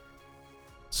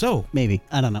 So, Maybe.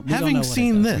 I don't know. We don't know having what it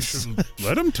seen does. We this, should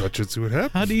let him touch it, see what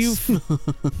happens. how do you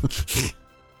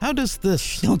how does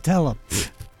this Don't tell him.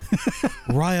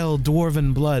 rile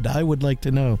dwarven blood? I would like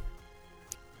to know.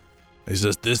 He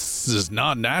says, this is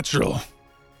not natural.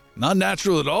 Not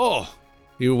natural at all.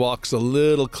 He walks a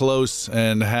little close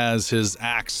and has his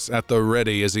axe at the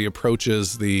ready as he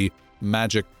approaches the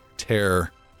magic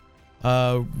tear.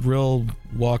 Rill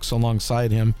walks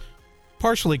alongside him,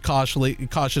 partially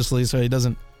cautiously, so he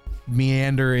doesn't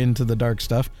meander into the dark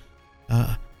stuff.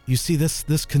 You see,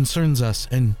 this concerns us,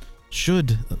 and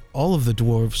should all of the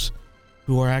dwarves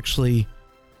who are actually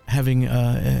having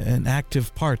an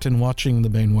active part in watching the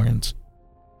Bane Warrens.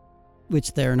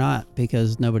 Which they're not,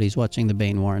 because nobody's watching the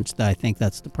Bane Warrens. I think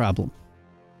that's the problem.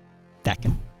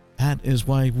 Dakin. That is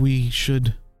why we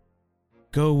should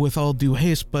go with all due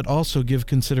haste, but also give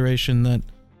consideration that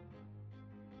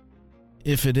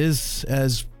if it is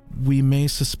as we may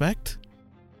suspect,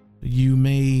 you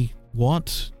may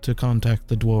want to contact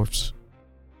the dwarves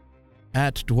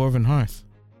at Dwarven Hearth.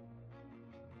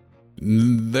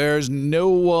 There's no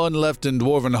one left in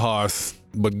Dwarven Hearth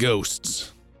but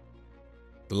ghosts.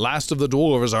 The last of the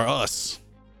dwarves are us,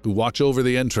 who watch over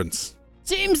the entrance.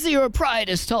 Seems your pride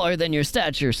is taller than your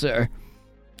stature, sir.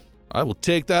 I will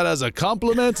take that as a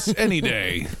compliment any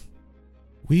day.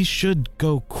 We should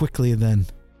go quickly then.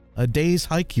 A day's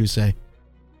hike, you say?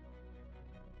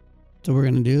 So we're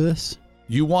going to do this?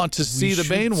 You want to see the should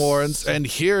Bane Warrens, and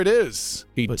here it is.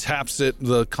 He But- taps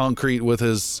the concrete with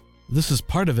his... This is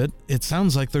part of it. It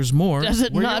sounds like there's more. Does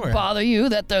it where not you're at. bother you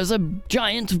that there's a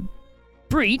giant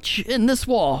breach in this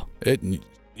wall?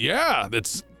 Yeah,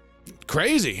 it's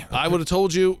crazy. I would have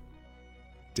told you...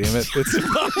 Damn it. It's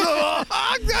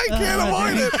I can't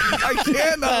avoid it. I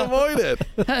cannot avoid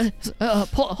it.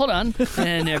 Hold on.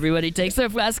 And everybody takes their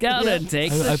flask out and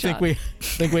takes a I shot.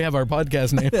 think we have our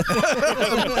podcast name.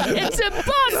 It's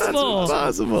impossible.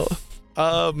 Possible.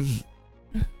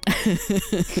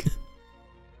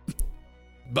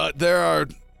 But there are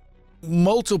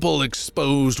multiple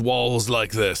exposed walls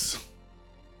like this.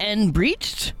 And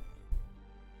breached?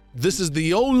 This is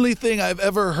the only thing I've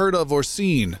ever heard of or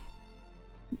seen.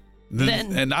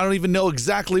 Then- And I don't even know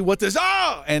exactly what this...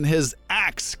 And his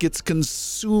axe gets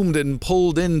consumed and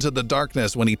pulled into the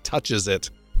darkness when he touches it.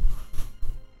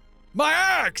 My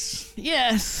axe!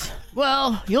 Yes.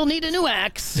 Well, you'll need a new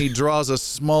axe. He draws a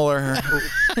smaller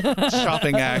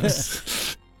chopping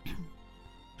axe.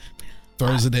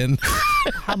 Throws it in.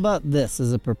 How about this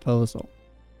as a proposal?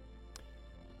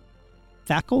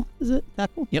 Thackle, is it?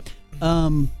 Thackle? Yep.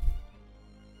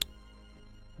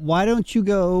 Why don't you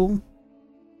go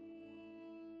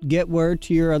get word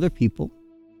to your other people,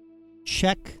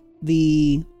 check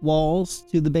the walls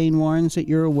to the Bane Warrens that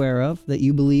you're aware of, that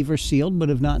you believe are sealed but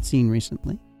have not seen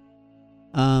recently,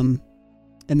 and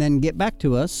then get back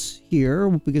to us here,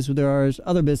 because there is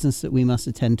other business that we must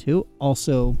attend to,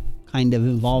 also kind of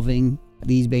involving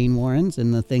these Bane Warrens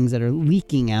and the things that are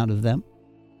leaking out of them.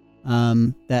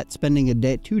 That spending a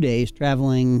day, 2 days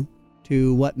traveling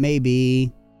to what may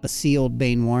be a sealed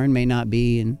Bane Warren may not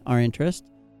be in our interest,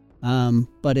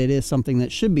 but it is something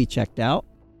that should be checked out.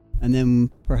 And then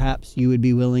perhaps you would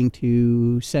be willing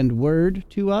to send word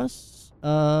to us,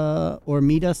 or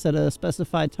meet us at a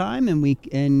specified time, and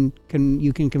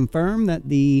you can confirm that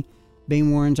the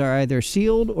Bane Warrens are either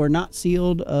sealed or not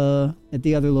sealed at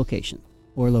the other location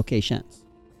or locations,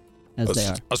 as they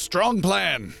are. A strong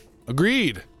plan.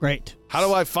 Agreed. Great. How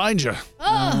do I find you?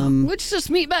 Let's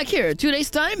just meet back here. 2 days'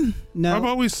 time? No.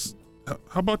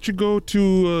 How about you go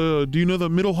to, do you know the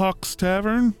Middlehawks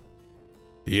Tavern?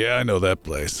 Yeah, I know that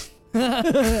place.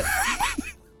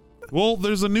 Well,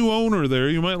 there's a new owner there.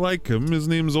 You might like him. His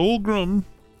name's Olgrim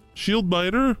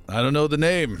Shieldbiter. I don't know the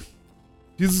name.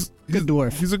 He's Good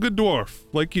dwarf. He's a good dwarf,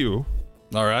 like you.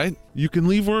 All right. You can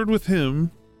leave word with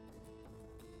him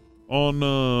on,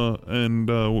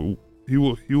 and he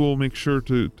will make sure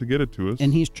to get it to us.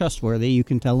 And he's trustworthy. You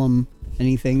can tell him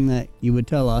anything that you would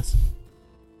tell us.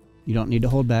 You don't need to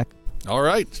hold back. All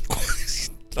right.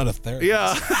 Not a therapist.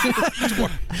 Yeah.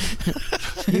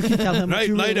 You can tell him what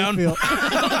you Lie really down. feel.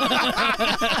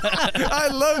 I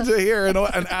love to hear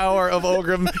an hour of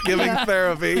Olgrim giving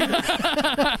therapy.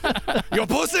 Your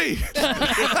pussy!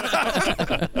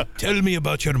 Tell me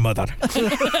about your mother.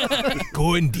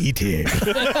 Go in detail.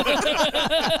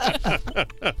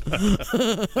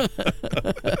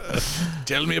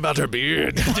 Tell me about her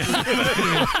beard.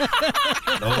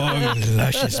 Long,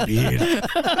 luscious beard.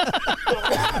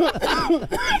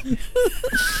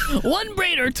 1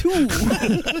 braid or 2.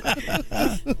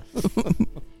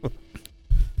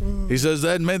 He says,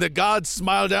 then may the gods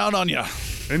smile down on you.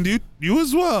 And you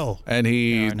as well. And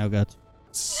he... No guts.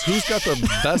 Who's got the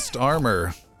best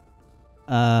armor?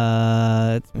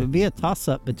 It would be a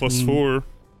toss-up between... +4.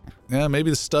 Yeah, maybe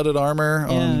the studded armor.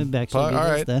 Yeah, it'd actually be all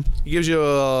this right. then. He gives you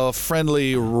a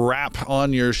friendly rap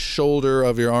on your shoulder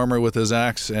of your armor with his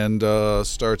axe and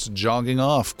starts jogging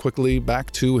off quickly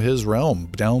back to his realm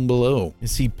down below.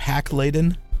 Is he pack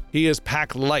laden? He is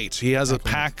pack light. He has a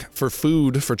pack for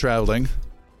food for traveling,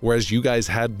 whereas you guys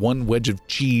had 1 wedge of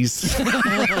cheese.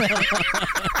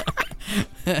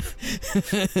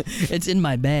 It's in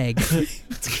my bag.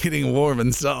 It's getting warm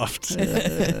and soft.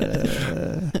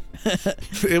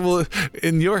 It will,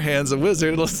 in your hands, a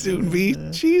wizard. It'll soon be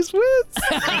cheese whiz.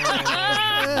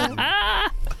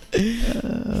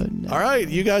 All right,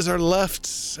 you guys are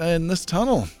left in this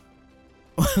tunnel.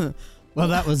 Well,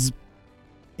 that was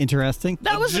interesting.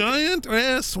 That was Giant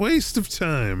ass waste of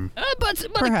time. but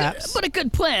Perhaps. a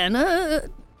good plan.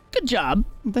 Good job.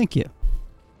 Thank you.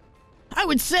 I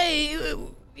would say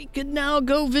we could now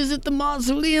go visit the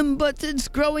mausoleum, but it's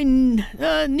growing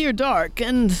near dark,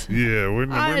 and Yeah,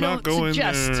 we're I not don't going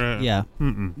suggest. there. Yeah.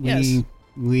 Mm-mm. Yes.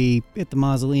 We hit the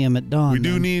mausoleum at dawn. We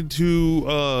do then. need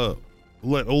to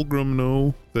let Olgrim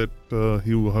know that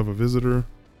he will have a visitor.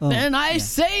 Oh, then I yeah.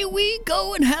 say we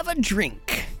go and have a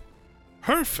drink.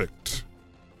 Perfect.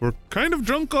 We're kind of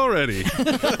drunk already. That's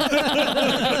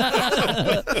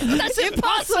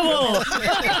impossible.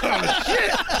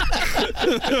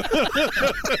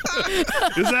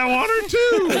 Is that water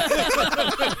too?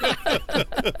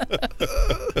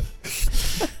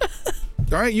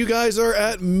 All right, you guys are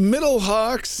at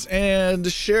Middlehawks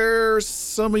and share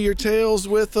some of your tales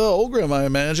with Olgrim, I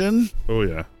imagine. Oh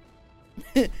yeah.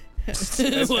 What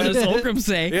does Olgrim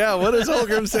say? Yeah, what does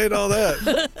Olgrim say to all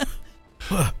that?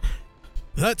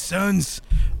 That sounds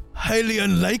highly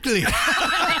unlikely.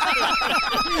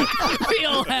 We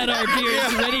all had our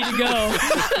beers ready to go.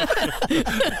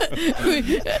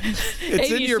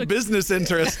 It's in your business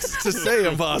interests to say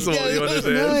impossible, you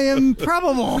understand? I am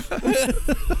probable.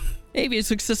 Avius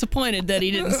looks disappointed that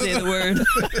he didn't say the word.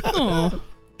 Oh.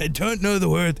 I don't know the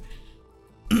word.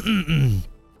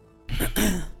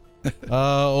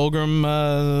 Olgrim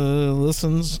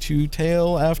listens to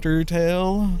tale after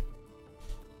tale.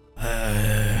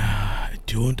 I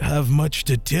don't have much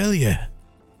to tell you.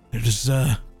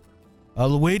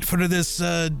 I'll wait for this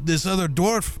other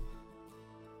dwarf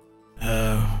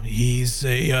He's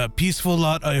a peaceful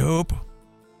lot, I hope.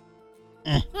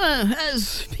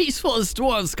 As peaceful as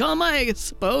dwarves come, I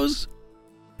suppose.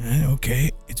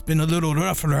 Okay, it's been a little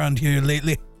rough around here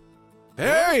lately.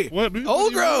 Hey, What do you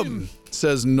Olgrim,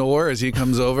 says Nor as he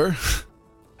comes over.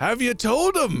 Have you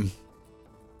told him?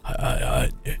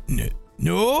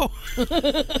 No.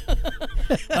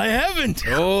 I haven't.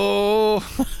 Oh,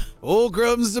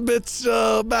 Olgrim's a bit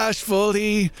bashful.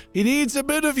 He needs a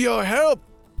bit of your help.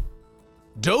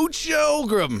 Don't you,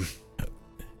 Olgrim?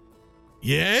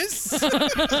 Yes?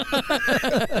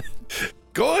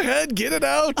 Go ahead, get it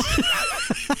out.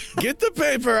 Get the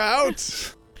paper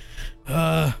out.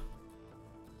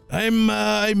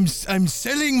 I'm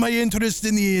selling my interest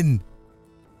in the inn.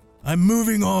 I'm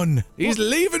moving on. He's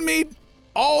leaving me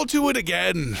all to it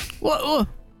again. What?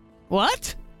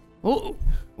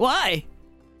 Why?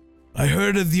 I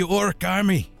heard of the orc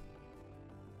army.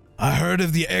 I heard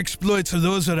of the exploits of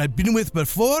those that I've been with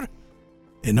before,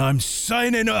 and I'm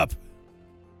signing up.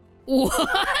 What?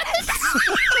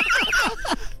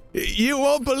 You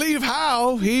won't believe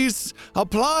how. He's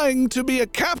applying to be a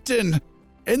captain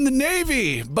in the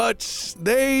Navy, but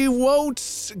they won't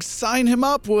sign him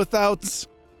up without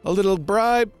a little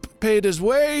bribe paid his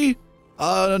way.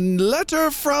 A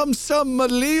letter from some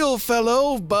Malil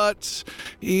fellow, but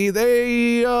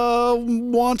they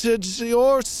wanted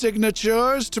your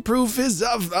signatures to prove his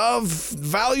of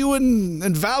value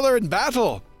and valor in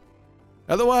battle.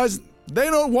 Otherwise, they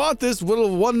don't want this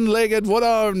little one-legged,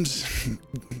 one-armed.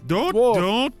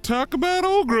 Don't talk about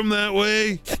Olgrim that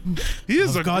way. He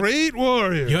is a great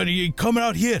warrior. You come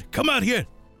out here. Come out here.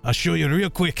 I'll show you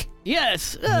real quick.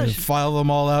 Yes. I file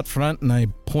them all out front, and I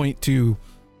point to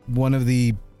one of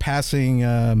the passing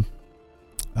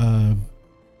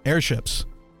airships.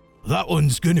 That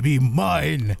one's going to be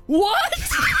mine. What?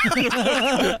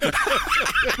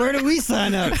 Where do we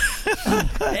sign up?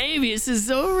 Avius is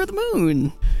over the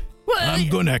moon. What? I'm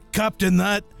going to captain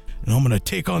that, and I'm going to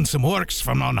take on some orcs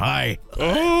from on high.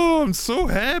 Oh, I'm so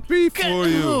happy for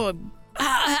you. Oh,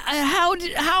 how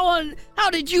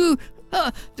did you?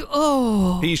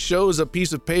 He shows a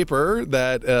piece of paper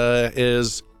that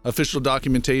is official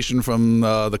documentation from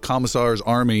the Commissar's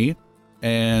army,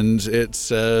 and it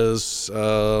says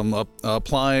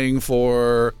applying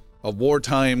for a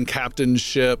wartime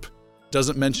captainship.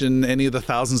 Doesn't mention any of the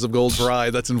thousands of gold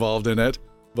bribe that's involved in it,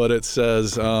 but it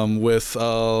says with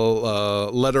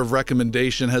letter of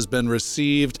recommendation has been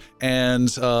received and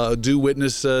due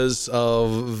witnesses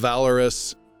of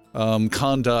valorous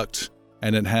conduct,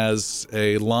 and it has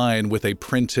a line with a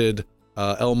printed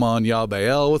Elmon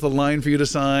Yabael with a line for you to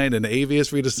sign, and Avius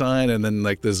for you to sign, and then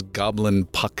like this goblin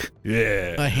puck.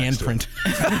 Yeah. A handprint.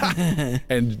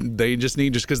 And they just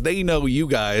need, just because they know you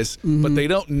guys, but they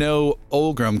don't know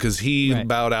Olgrim because he Right.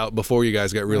 bowed out before you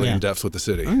guys got really Yeah. in depth with the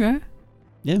city. Okay.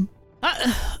 Yeah.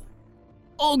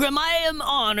 Olgrim, I am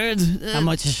honored. How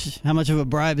much of a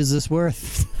bribe is this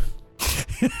worth?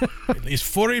 At least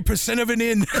 40% of an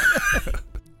inn.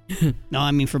 No,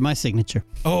 I mean for my signature.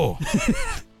 Oh.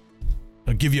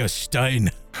 I'll give you a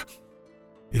stein.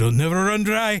 It'll never run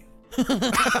dry.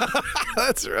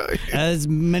 That's right. As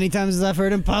many times as I've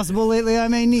heard impossible lately, I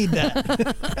may need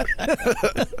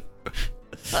that.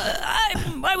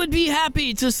 I would be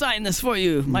happy to sign this for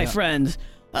you, my friend.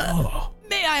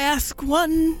 May I ask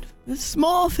one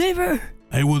small favor?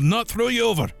 I will not throw you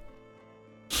over.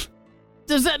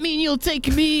 Does that mean you'll take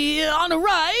me on a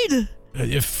ride?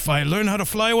 If I learn how to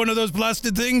fly one of those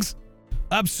blasted things,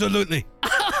 absolutely.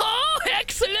 Oh,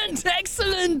 excellent.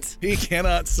 He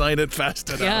cannot sign it fast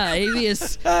enough. Yeah,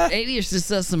 Avius just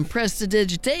does some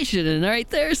prestidigitation, and right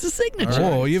there's the signature.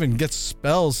 Oh, you even get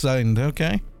spells signed.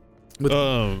 Okay.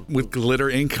 With glitter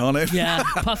ink on it. Yeah,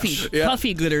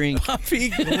 puffy glittering. Puffy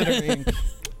glittering.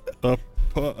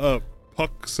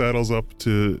 Puck saddles up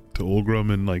to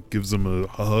Olgrim and like gives him a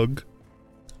hug.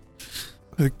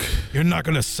 Like, You're not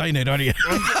going to sign it, are you?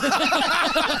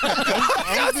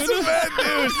 Got some bad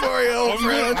news for you, old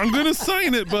friend. I'm gonna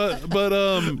sign it, but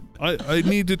I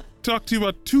need to talk to you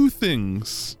about two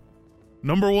things.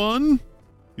 Number one,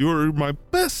 you're my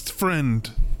best friend.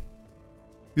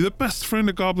 You're the best friend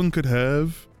a goblin could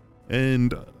have,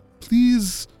 and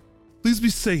please be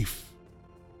safe.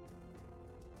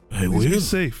 I Please be will.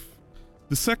 safe.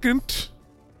 The second,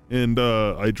 and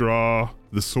I draw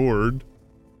the sword.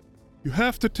 You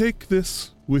have to take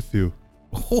this with you.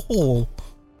 Oh.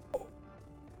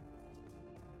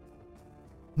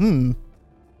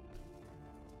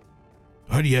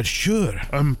 Are you sure?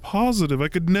 I'm positive.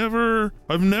 I've never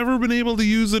been able to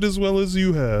use it as well as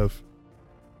you have.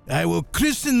 I will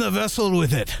christen the vessel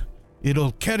with it.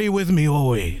 It'll carry with me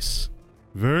always.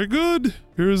 Very good.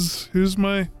 Here's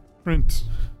my print.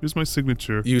 Here's my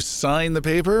signature. You sign the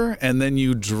paper, and then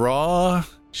you draw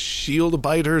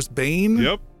Shieldbiter's Bane.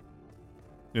 Yep.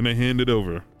 And I hand it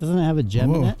over. Doesn't it have a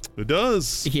gem in Whoa. it? It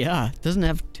does. Yeah. Doesn't it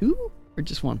have two or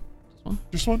just one? Just one?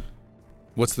 Just one.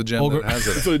 What's the gem Ogre- that has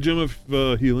It's it? a gem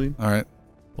of healing. All right.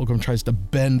 Fulgrim tries to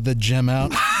bend the gem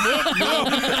out.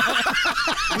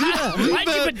 Why'd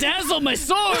you bedazzle my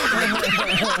sword?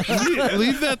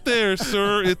 Leave that there,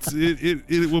 sir.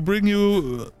 It will bring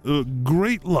you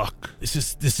great luck.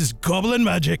 This is goblin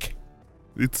magic.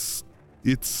 It's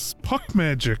puck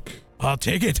magic. I'll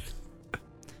take it.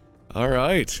 All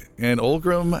right. And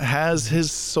Olgrim has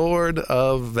his sword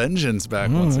of vengeance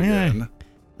back once yeah. again.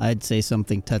 I'd say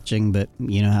something touching, but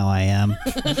you know how I am.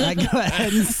 I go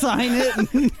ahead and sign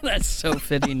it. That's so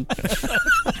fitting.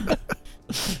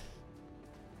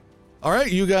 All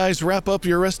right, you guys wrap up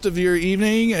your rest of your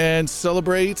evening and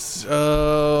celebrate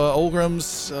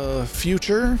Olgrim's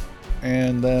future,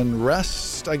 and then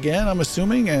rest again, I'm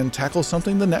assuming, and tackle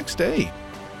something the next day.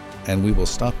 And we will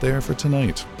stop there for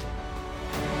tonight.